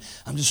Revelation, and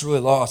I'm just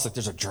really lost. Like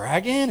there's a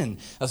dragon, and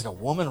there's like a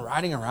woman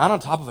riding around on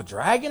top of a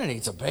dragon, and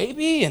eats a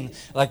baby. And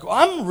like,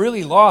 I'm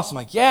really lost. I'm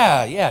like,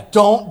 yeah,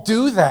 don't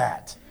do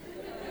that.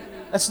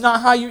 That's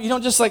not how you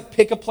don't just like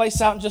pick a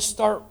place out and just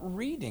start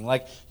reading.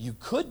 Like you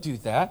could do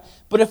that,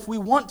 but if we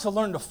want to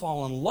learn to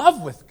fall in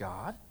love with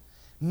God,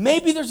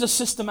 maybe there's a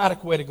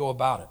systematic way to go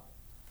about it.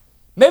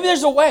 Maybe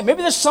there's a way.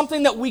 Maybe there's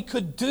something that we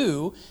could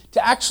do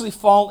to actually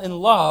fall in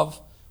love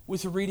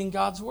with reading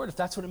God's word. If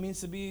that's what it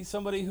means to be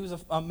somebody who's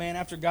a man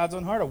after God's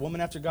own heart, a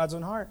woman after God's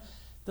own heart,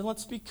 then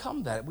let's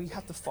become that. We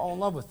have to fall in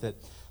love with it.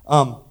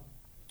 We're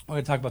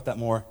going to talk about that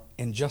more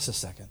in just a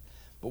second.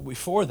 But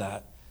before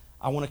that,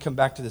 I want to come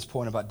back to this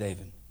point about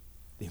David.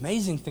 The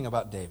amazing thing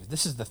about David,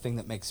 this is the thing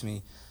that makes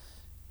me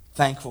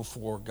thankful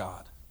for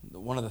God.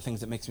 One of the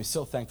things that makes me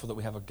so thankful that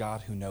we have a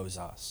God who knows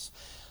us.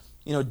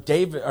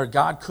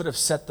 God could have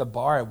set the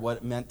bar at what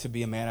it meant to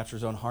be a man after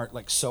his own heart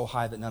like so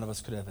high that none of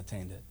us could have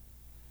attained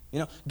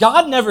it.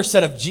 God never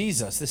said of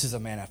Jesus, this is a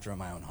man after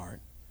my own heart.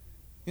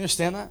 You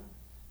understand that?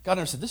 God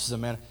never said, this is a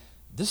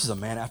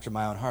man after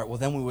my own heart. Well,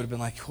 then we would have been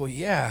like, well,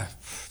 yeah,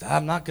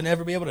 I'm not going to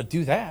ever be able to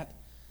do that.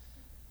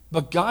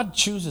 But God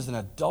chooses an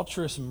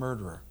adulterous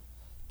murderer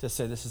to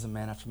say, this is a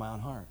man after my own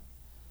heart.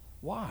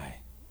 Why?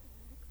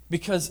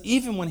 Because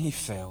even when he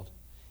failed,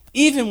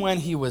 even when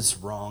he was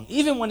wrong,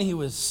 even when he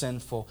was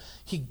sinful,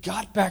 he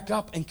got back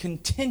up and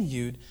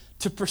continued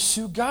to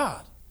pursue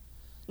God.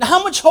 Now,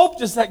 how much hope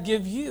does that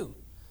give you?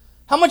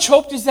 How much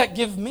hope does that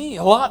give me?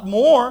 A lot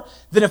more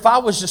than if I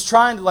was just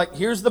trying to, like,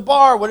 here's the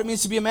bar, what it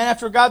means to be a man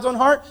after God's own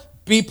heart.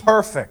 Be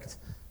perfect.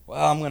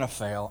 Well, I'm going to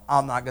fail.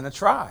 I'm not going to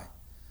try.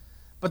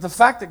 But the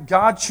fact that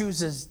God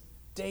chooses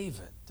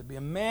David to be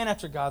a man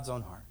after God's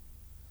own heart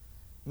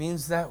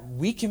means that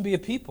we can be a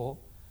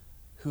people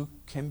who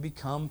can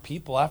become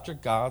people after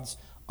God's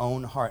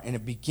own heart. And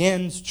it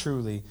begins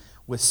truly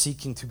with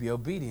seeking to be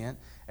obedient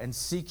and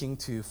seeking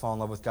to fall in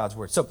love with God's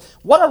word. So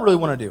what I really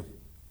want to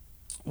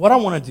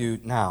do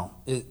now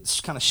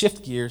is kind of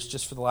shift gears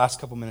just for the last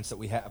couple minutes that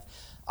we have.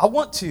 I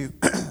want to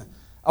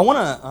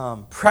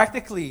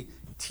practically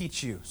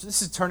teach you. So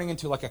this is turning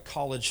into like a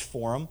college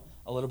forum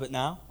a little bit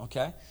now,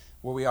 okay,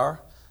 where we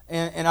are.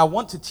 And I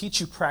want to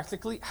teach you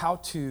practically how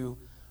to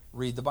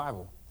read the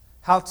Bible,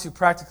 how to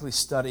practically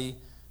study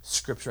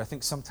Scripture. I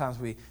think sometimes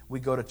we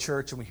go to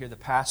church and we hear the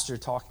pastor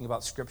talking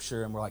about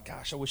Scripture and we're like,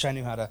 gosh, I wish I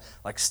knew how to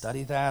like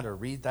study that or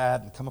read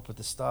that and come up with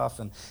this stuff.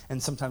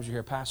 And sometimes you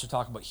hear a pastor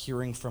talk about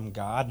hearing from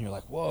God and you're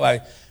like, whoa,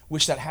 I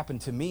wish that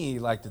happened to me.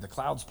 Like, did the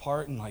clouds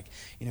part? And like,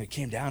 he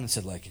came down and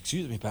said like,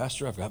 excuse me,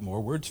 pastor, I've got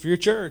more words for your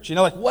church.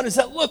 Like, what does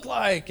that look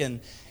like? And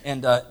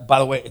by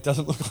the way, it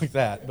doesn't look like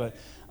that, but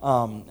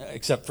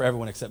except for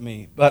everyone except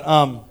me. But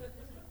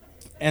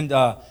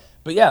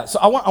yeah, so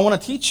I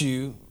want to teach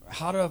you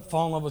how to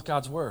fall in love with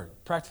God's word,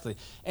 practically.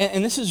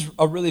 And this is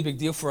a really big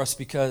deal for us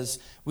because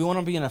we want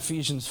to be an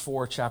Ephesians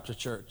 4 chapter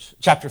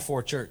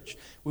 4 church.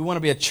 We want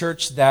to be a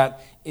church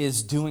that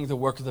is doing the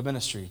work of the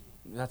ministry.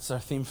 That's our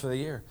theme for the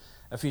year.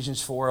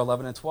 Ephesians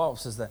 4:11 and 12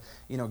 says that,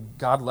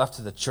 God left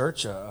to the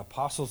church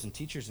apostles and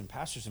teachers and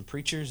pastors and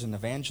preachers and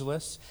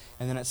evangelists.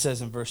 And then it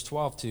says in verse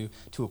 12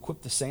 to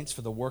equip the saints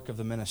for the work of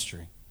the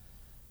ministry.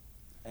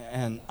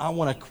 And I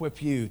want to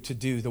equip you to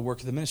do the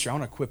work of the ministry. I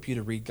want to equip you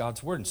to read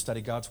God's word and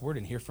study God's word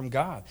and hear from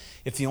God.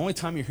 If the only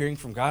time you're hearing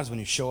from God is when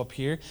you show up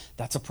here,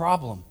 that's a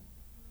problem.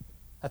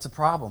 That's a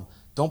problem.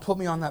 Don't put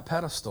me on that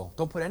pedestal.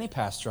 Don't put any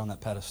pastor on that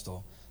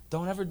pedestal.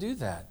 Don't ever do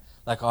that.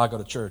 Like, I go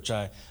to church.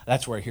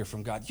 That's where I hear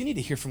from God. You need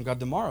to hear from God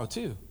tomorrow,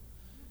 too.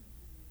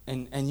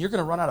 And you're going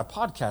to run out of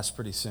podcasts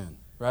pretty soon,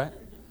 right?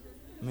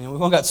 I mean,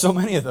 we've all got so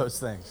many of those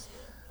things.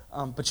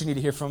 But you need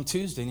to hear from him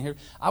Tuesday.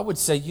 I would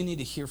say you need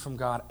to hear from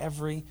God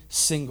every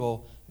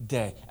single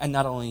day. And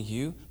not only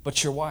you,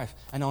 but your wife.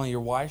 And not only your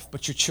wife,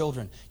 but your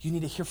children. You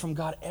need to hear from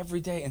God every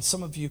day. And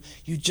some of you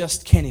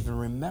just can't even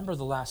remember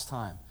the last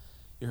time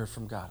you heard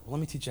from God. Well, let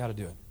me teach you how to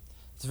do it.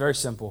 It's very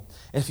simple.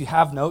 If you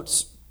have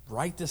notes,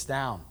 write this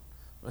down.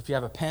 If you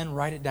have a pen,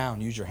 write it down.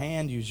 Use your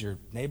hand, use your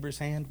neighbor's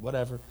hand,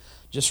 whatever.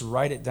 Just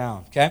write it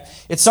down, okay?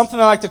 It's something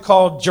I like to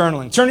call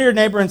journaling. Turn to your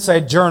neighbor and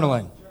say,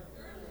 journaling.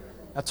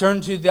 Now turn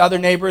to the other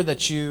neighbor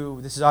this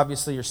is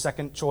obviously your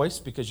second choice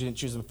because you didn't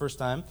choose them the first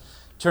time.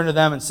 Turn to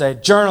them and say,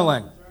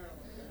 journaling.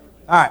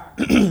 All right,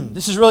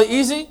 this is really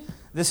easy.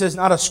 This is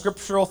not a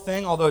scriptural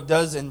thing, although it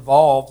does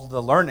involve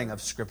the learning of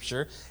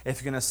Scripture.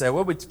 If you're going to say,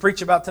 what did we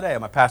preach about today?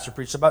 My pastor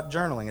preached about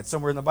journaling. It's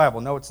somewhere in the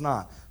Bible. No, it's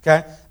not.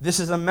 Okay? This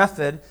is a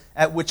method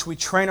at which we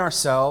train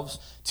ourselves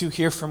to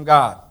hear from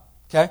God.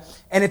 Okay?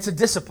 And it's a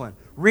discipline.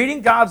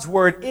 Reading God's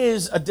Word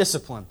is a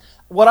discipline.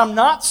 What I'm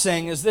not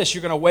saying is this.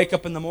 You're going to wake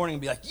up in the morning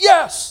and be like,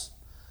 yes,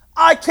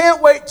 I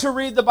can't wait to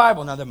read the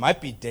Bible. Now, there might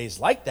be days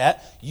like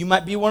that. You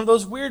might be one of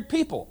those weird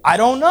people. I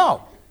don't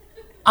know.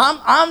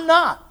 I'm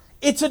not.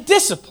 It's a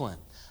discipline.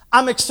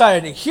 I'm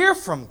excited to hear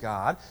from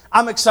God.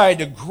 I'm excited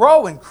to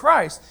grow in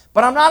Christ,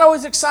 but I'm not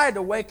always excited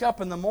to wake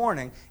up in the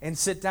morning and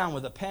sit down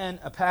with a pen,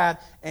 a pad,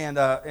 and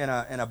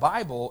a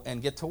Bible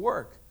and get to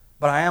work.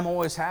 But I am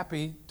always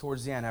happy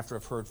towards the end after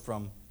I've heard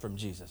from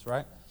Jesus,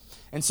 right?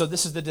 And so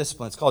this is the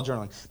discipline. It's called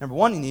journaling. Number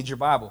one, you need your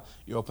Bible.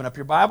 You open up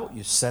your Bible,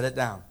 you set it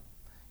down.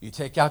 You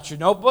take out your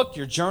notebook,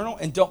 your journal,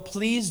 and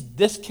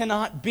this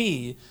cannot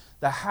be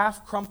the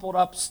half crumpled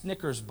up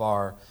Snickers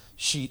bar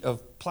sheet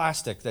of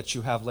plastic that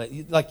you have.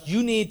 Like,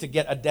 you need to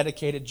get a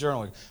dedicated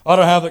journal. I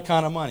don't have that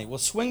kind of money. Well,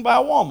 swing by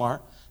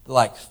Walmart,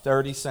 like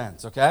 30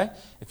 cents, okay?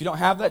 If you don't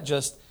have that,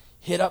 just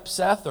hit up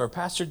Seth or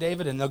Pastor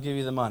David and they'll give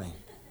you the money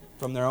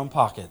from their own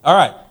pocket. All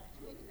right.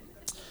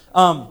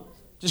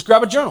 Just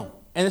grab a journal.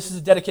 And this is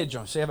a dedicated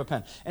journal, so you have a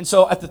pen. And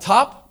so at the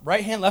top,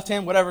 right hand, left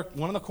hand, whatever,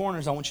 one of the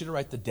corners, I want you to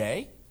write the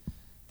day,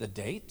 the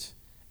date,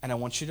 and I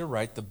want you to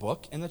write the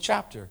book and the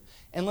chapter.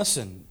 And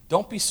listen,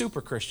 don't be super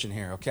Christian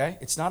here, okay?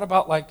 It's not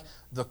about like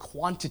the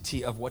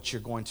quantity of what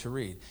you're going to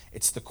read.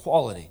 It's the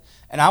quality.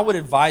 And I would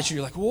advise you,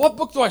 you're like, well, what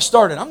book do I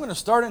start in? I'm going to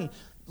start in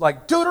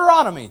like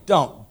Deuteronomy.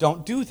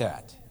 Don't do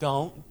that.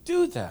 Don't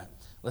do that.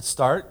 Let's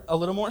start a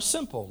little more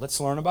simple. Let's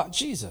learn about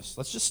Jesus.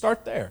 Let's just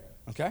start there,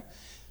 okay?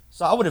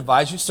 So I would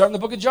advise you start in the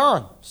book of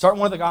John. Start in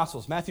one of the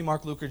Gospels, Matthew,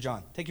 Mark, Luke, or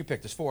John. Take your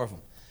pick. There's 4 of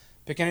them.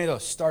 Pick any of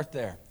those. Start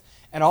there.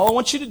 And all I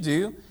want you to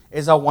do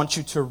is I want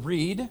you to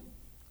read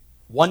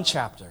one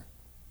chapter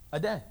a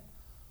day.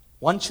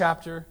 One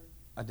chapter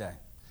a day.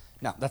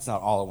 Now, that's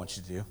not all I want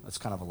you to do. That's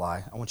kind of a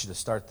lie. I want you to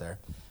start there.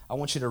 I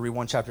want you to read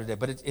one chapter a day,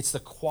 but it's the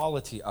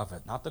quality of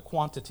it, not the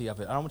quantity of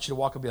it. I don't want you to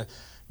walk up and be like,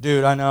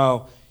 dude, I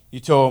know you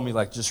told me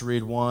like just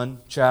read one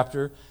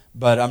chapter,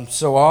 but I'm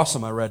so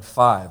awesome I read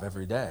 5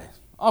 every day.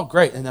 Oh,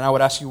 great. And then I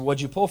would ask you, what'd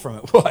you pull from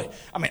it? What?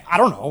 I mean, I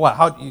don't know.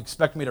 How do you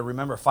expect me to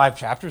remember 5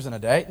 chapters in a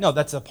day? No,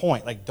 that's the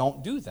point. Like,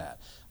 don't do that.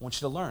 I want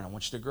you to learn. I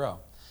want you to grow.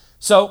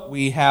 So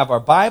we have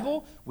our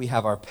Bible, we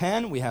have our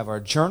pen, we have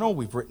our journal.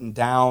 We've written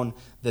down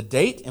the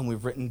date, and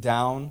we've written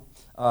down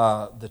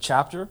the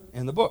chapter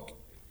in the book.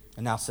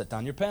 And now set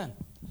down your pen.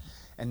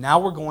 And now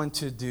we're going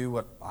to do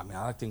what I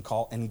like to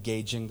call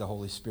engaging the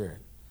Holy Spirit.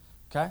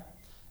 Okay?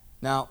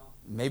 Now,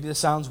 maybe this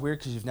sounds weird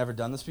because you've never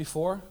done this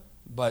before.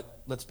 But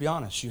let's be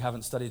honest, you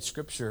haven't studied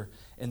Scripture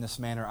in this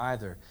manner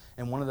either.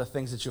 And one of the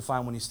things that you'll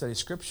find when you study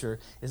Scripture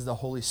is the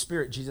Holy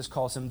Spirit. Jesus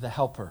calls him the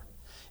helper.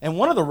 And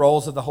one of the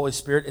roles of the Holy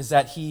Spirit is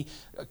that he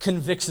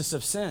convicts us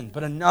of sin.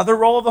 But another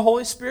role of the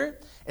Holy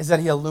Spirit is that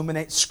he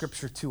illuminates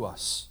Scripture to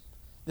us.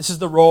 This is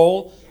the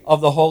role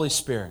of the Holy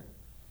Spirit.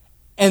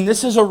 And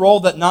this is a role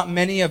that not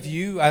many of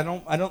you, I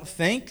don't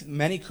think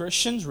many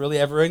Christians really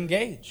ever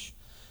engage.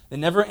 They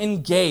never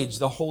engage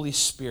the Holy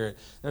Spirit.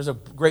 There's a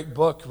great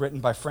book written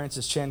by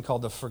Francis Chan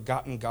called The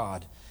Forgotten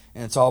God,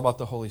 and it's all about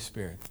the Holy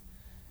Spirit.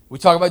 We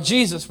talk about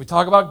Jesus, we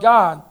talk about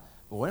God,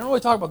 but we don't really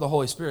talk about the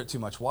Holy Spirit too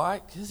much. Why?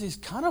 Because he's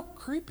kind of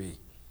creepy.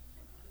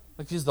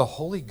 Like he's the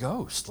Holy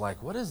Ghost.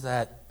 Like, what is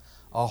that?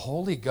 A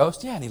Holy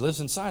Ghost? Yeah, and he lives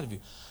inside of you.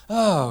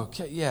 Oh,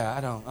 okay, yeah,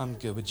 I'm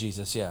good with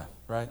Jesus, yeah,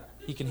 right?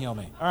 He can heal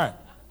me. All right.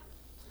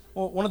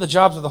 Well, one of the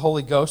jobs of the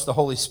Holy Ghost, the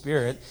Holy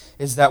Spirit,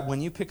 is that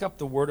when you pick up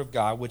the Word of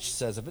God, which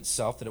says of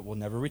itself that it will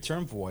never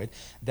return void,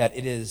 that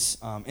it is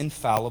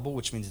infallible,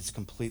 which means it's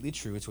completely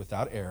true, it's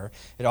without error.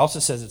 It also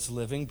says it's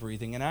living,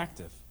 breathing, and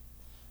active.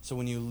 So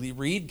when you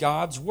read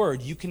God's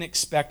word, you can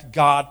expect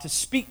God to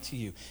speak to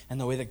you. And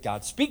the way that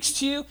God speaks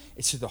to you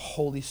is through the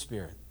Holy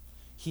Spirit.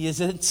 He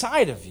is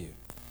inside of you,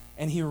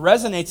 and he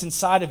resonates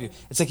inside of you.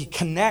 It's like he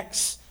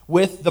connects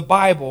with the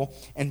Bible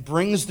and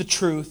brings the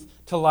truth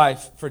to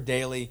life for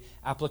daily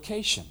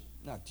application.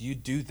 Now, do you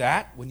do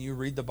that when you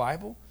read the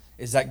Bible?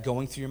 Is that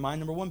going through your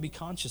mind? Number one, be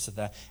conscious of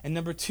that. And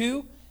number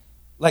two,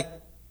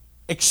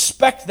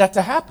 expect that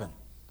to happen.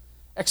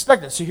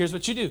 Expect it. So here's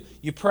what you do.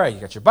 You pray. You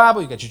got your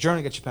Bible, you got your journal,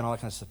 you got your pen, all that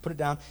kind of stuff. Put it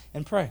down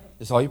and pray.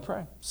 That's all you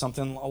pray.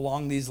 Something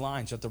along these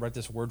lines. You have to write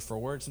this word for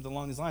word, something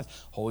along these lines.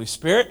 Holy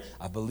Spirit,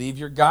 I believe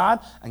you're God,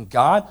 and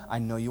God, I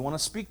know you want to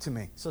speak to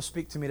me. So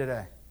speak to me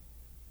today.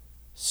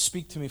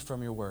 Speak to me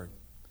from your word.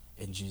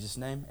 In Jesus'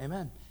 name,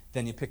 amen.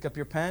 Then you pick up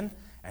your pen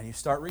and you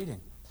start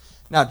reading.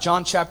 Now,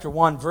 John chapter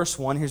 1, verse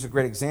 1, here's a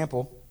great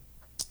example.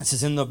 It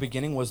says, in the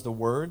beginning was the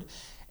Word,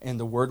 and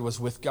the Word was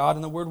with God,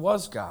 and the Word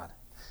was God.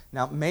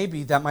 Now,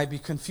 maybe that might be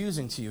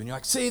confusing to you. And you're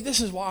like, see, this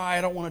is why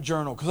I don't want to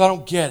journal, because I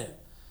don't get it.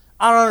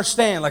 I don't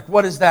understand.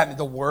 What does that mean?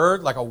 The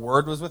Word, a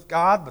word was with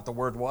God, but the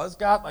Word was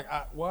God?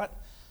 What?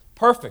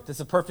 Perfect. That's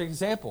a perfect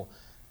example.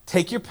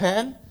 Take your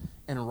pen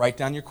and write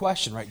down your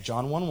question. Write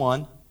John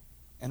 1:1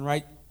 and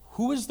write,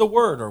 who is the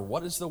Word, or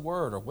what is the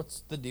Word, or what's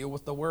the deal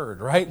with the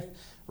Word, right?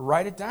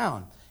 Write it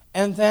down.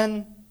 And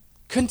then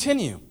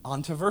continue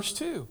on to verse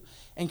 2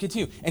 and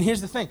continue. And here's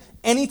the thing.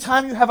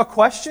 Anytime you have a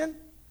question,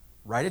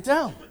 write it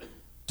down.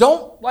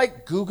 Don't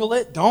Google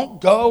it.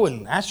 Don't go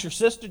and ask your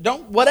sister.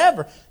 Don't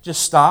whatever.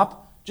 Just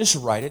stop. Just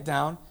write it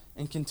down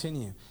and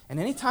continue. And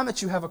anytime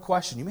that you have a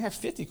question, you may have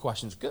 50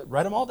 questions. Good.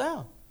 Write them all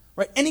down.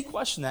 Write any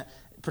question that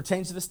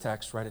pertains to this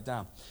text, write it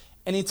down.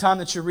 Anytime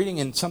that you're reading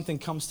and something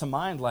comes to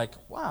mind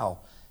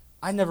wow,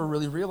 I never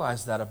really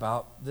realized that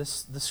about the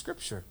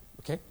scripture.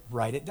 Okay,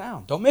 write it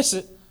down. Don't miss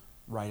it.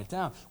 Write it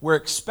down. We're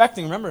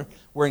expecting, remember,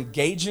 we're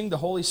engaging the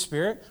Holy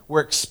Spirit.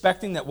 We're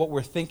expecting that what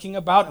we're thinking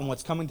about and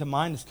what's coming to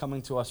mind is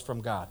coming to us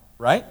from God.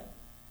 Right?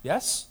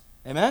 Yes?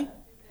 Amen?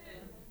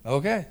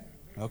 Okay.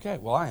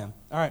 Well, I am.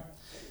 All right.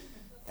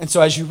 And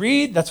so as you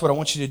read, that's what I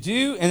want you to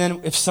do. And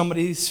then if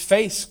somebody's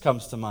face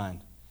comes to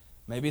mind,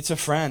 maybe it's a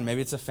friend,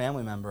 maybe it's a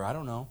family member, I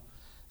don't know.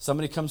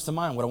 Somebody comes to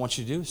mind, what I want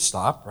you to do is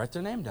stop, write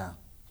their name down.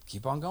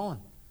 Keep on going.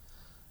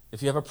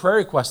 If you have a prayer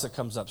request that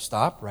comes up,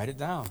 stop, write it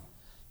down.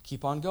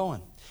 Keep on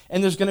going.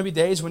 And there's going to be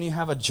days when you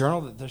have a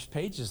journal that there's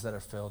pages that are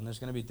filled, and there's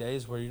going to be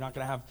days where you're not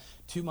going to have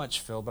too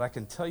much filled. But I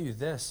can tell you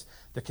this,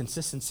 the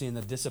consistency and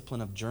the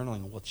discipline of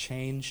journaling will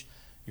change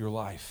your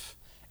life,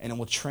 and it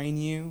will train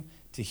you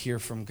to hear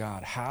from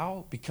God.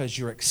 How? Because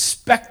you're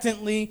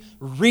expectantly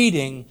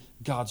reading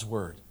God's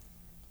word.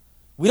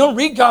 We don't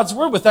read God's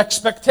word with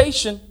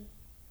expectation.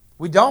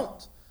 We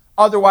don't.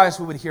 Otherwise,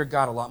 we would hear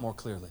God a lot more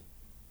clearly.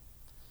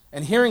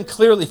 And hearing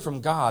clearly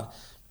from God,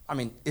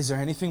 is there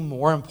anything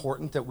more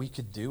important that we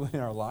could do in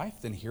our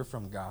life than hear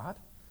from God?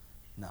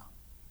 No.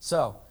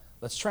 So,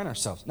 let's train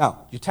ourselves.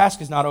 Now, your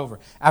task is not over.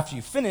 After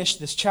you finish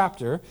this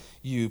chapter,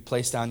 you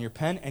place down your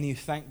pen and you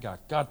thank God.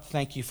 God,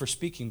 thank you for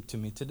speaking to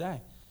me today.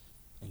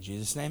 In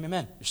Jesus' name,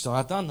 amen. You're still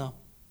not done, though.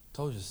 I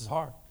told you, this is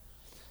hard.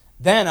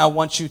 Then I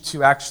want you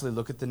to actually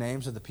look at the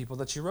names of the people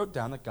that you wrote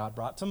down that God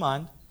brought to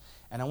mind,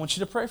 and I want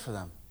you to pray for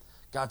them.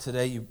 God,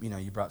 today you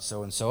brought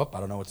so-and-so up.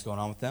 I don't know what's going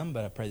on with them,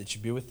 but I pray that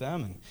you be with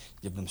them and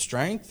give them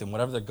strength. And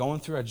whatever they're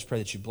going through, I just pray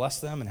that you bless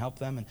them and help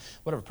them and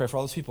whatever. Pray for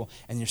all those people.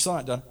 And you're still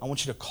not done. I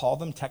want you to call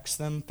them, text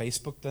them,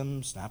 Facebook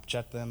them,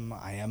 Snapchat them,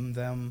 IM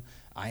them.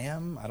 I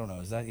don't know.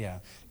 Is that? Yeah.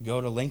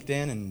 Go to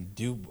LinkedIn and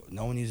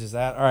no one uses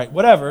that. All right,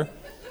 whatever.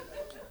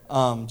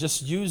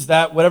 Just use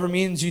that, whatever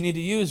means you need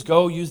to use,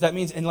 go use that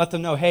means and let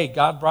them know, hey,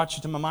 God brought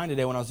you to my mind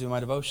today when I was doing my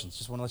devotions.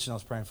 Just want to let you know I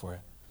was praying for you.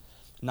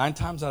 9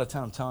 times out of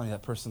 10, I'm telling you,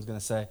 that person's going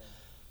to say,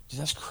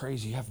 that's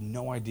crazy. You have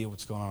no idea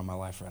what's going on in my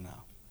life right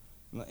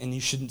now. And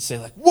you shouldn't say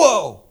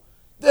whoa,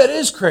 that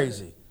is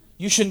crazy.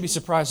 You shouldn't be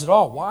surprised at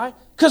all. Why?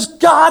 Because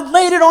God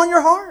laid it on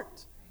your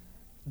heart.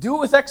 Do it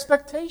with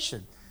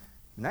expectation.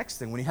 Next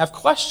thing, when you have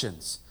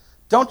questions,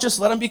 don't just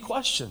let them be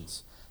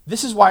questions.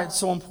 This is why it's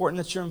so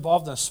important that you're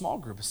involved in a small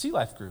group, a Sea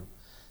Life group.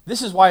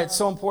 This is why it's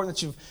so important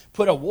that you've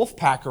put a wolf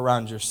pack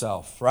around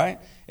yourself, right?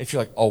 If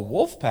you're like, a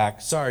wolf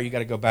pack? Sorry, you got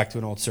to go back to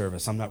an old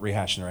service. I'm not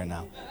rehashing it right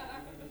now.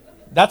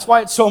 That's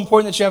why it's so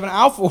important that you have an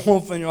alpha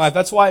wolf in your life.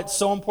 That's why it's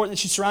so important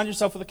that you surround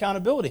yourself with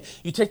accountability.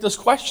 You take those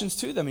questions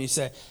to them and you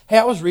say, hey,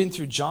 I was reading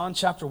through John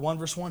chapter 1,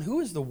 verse 1. Who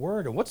is the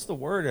Word? And what's the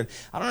Word? And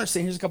I don't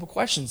understand. Here's a couple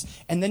questions.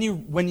 And then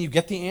when you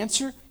get the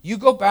answer, you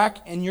go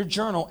back in your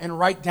journal and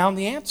write down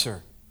the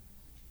answer.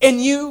 And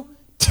you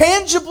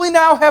tangibly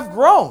now have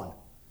grown.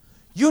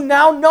 You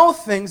now know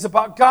things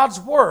about God's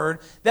Word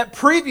that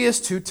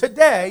previous to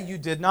today you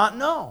did not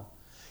know.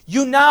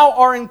 You now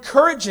are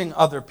encouraging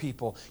other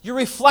people. You're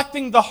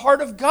reflecting the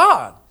heart of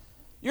God.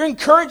 You're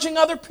encouraging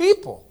other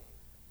people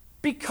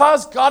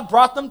because God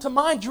brought them to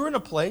mind. You're in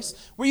a place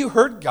where you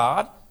heard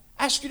God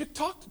ask you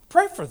to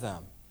pray for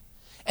them.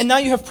 And now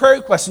you have prayer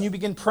requests, and you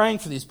begin praying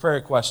for these prayer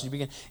requests. You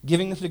begin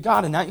giving them to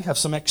God, and now you have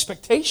some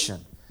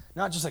expectation.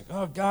 Not just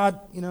oh, God,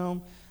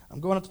 I'm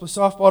going out to play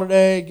softball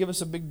today. Give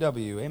us a big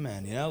W.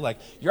 Amen. You know, like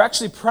you're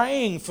actually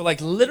praying for like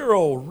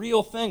literal,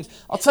 real things.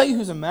 I'll tell you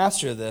who's a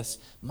master of this.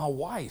 My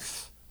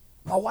wife.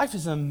 My wife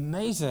is an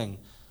amazing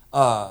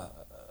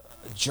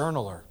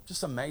journaler.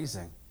 Just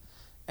amazing.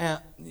 And,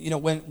 you know,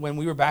 when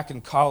we were back in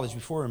college,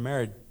 before we were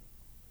married,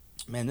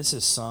 man, this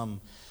is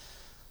some,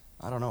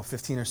 I don't know,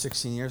 15 or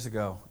 16 years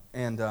ago.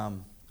 And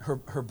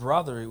her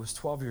brother, he was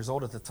 12 years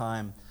old at the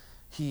time,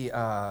 he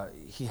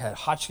had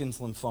Hodgkin's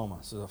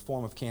lymphoma, so a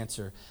form of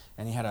cancer,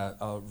 and he had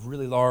a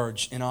really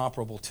large,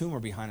 inoperable tumor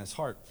behind his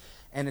heart.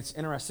 And it's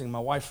interesting, my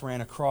wife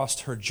ran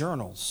across her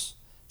journals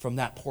from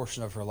that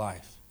portion of her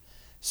life.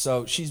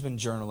 So she's been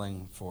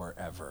journaling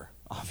forever,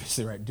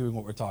 obviously, right? Doing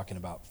what we're talking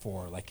about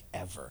for like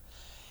ever.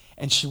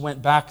 And she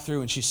went back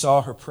through and she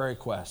saw her prayer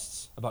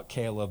requests about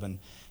Caleb, and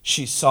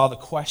she saw the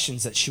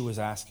questions that she was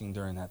asking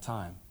during that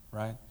time,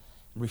 right?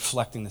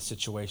 Reflecting the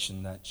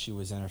situation that she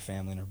was in, her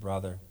family and her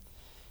brother.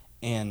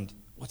 And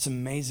what's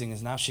amazing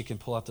is now she can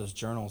pull out those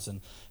journals,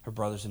 and her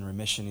brother's in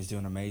remission. He's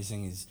doing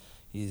amazing.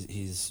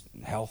 He's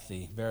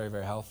healthy, very,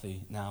 very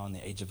healthy now in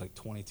the age of like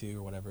 22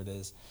 or whatever it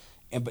is.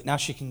 But now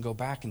she can go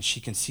back and she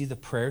can see the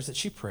prayers that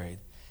she prayed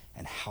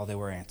and how they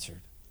were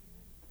answered.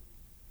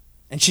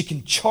 And she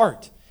can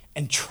chart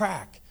and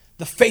track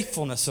the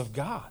faithfulness of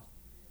God.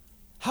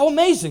 How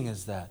amazing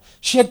is that?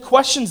 She had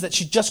questions that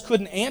she just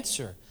couldn't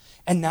answer.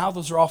 And now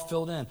those are all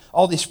filled in.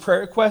 All these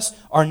prayer requests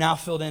are now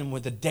filled in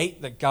with the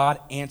date that God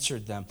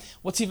answered them.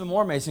 What's even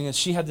more amazing is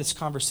she had this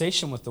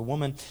conversation with the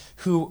woman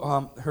who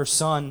her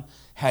son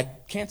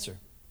had cancer.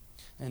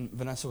 And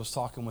Vanessa was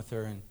talking with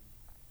her,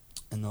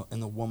 and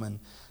the woman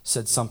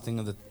said something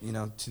of the, you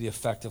know, to the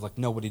effect of like,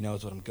 nobody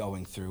knows what I'm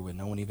going through, and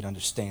no one even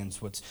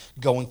understands what's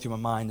going through my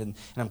mind, and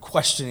I'm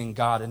questioning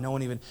God, and no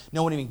one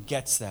even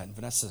gets that. And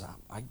Vanessa says,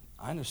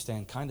 I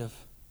understand, kind of.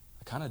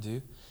 I kind of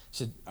do.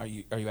 She said, are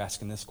you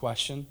asking this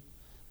question?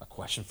 A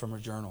question from her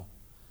journal.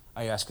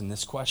 Are you asking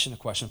this question? A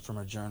question from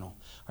her journal.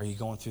 Are you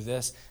going through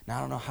this? Now,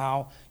 I don't know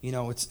how, you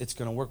know, it's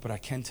going to work, but I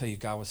can tell you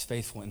God was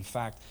faithful. In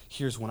fact,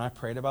 here's when I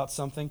prayed about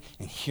something,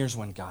 and here's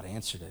when God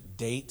answered it.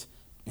 Date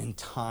and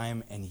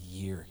time and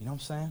year. You know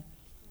what I'm saying?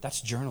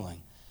 That's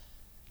journaling.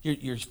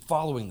 You're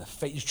following the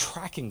faith. You're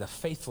tracking the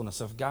faithfulness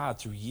of God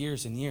through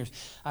years and years.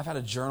 I've had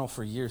a journal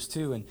for years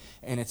too, and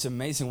it's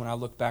amazing when I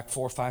look back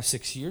 4, 5,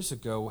 6 years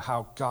ago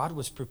how God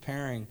was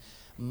preparing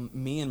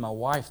me and my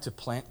wife to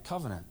plant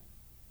Covenant.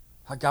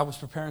 How God was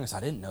preparing us. I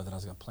didn't know that I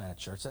was going to plant a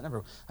church. I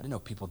didn't know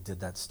people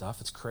did that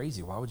stuff. It's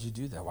crazy. Why would you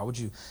do that? Why would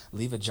you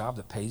leave a job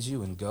that pays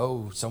you and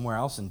go somewhere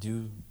else and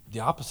do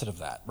the opposite of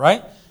that,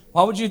 right?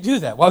 Why would you do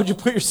that? Why would you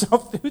put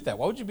yourself through that?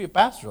 Why would you be a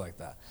pastor like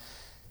that?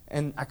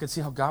 And I could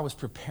see how God was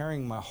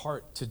preparing my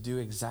heart to do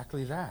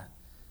exactly that.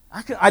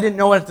 I didn't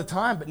know it at the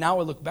time, but now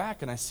I look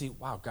back and I see,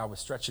 wow, God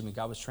was stretching me.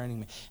 God was training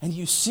me. And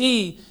you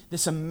see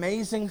this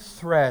amazing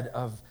thread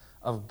of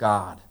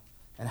God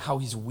and how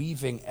he's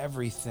weaving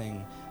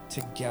everything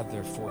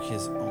together for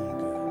his own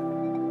good.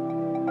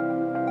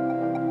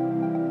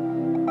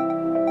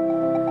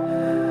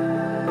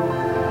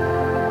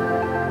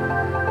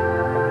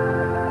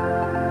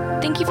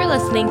 Thank you for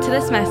listening to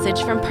this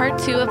message from part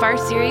 2 of our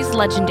series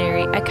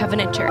Legendary at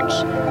Covenant Church.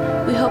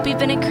 We hope you've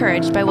been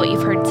encouraged by what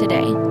you've heard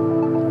today.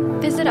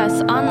 Visit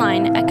us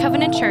online at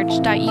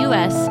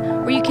covenantchurch.us,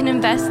 where you can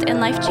invest in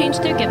life change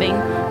through giving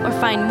or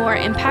find more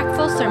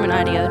impactful sermon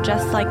audio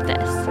just like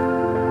this.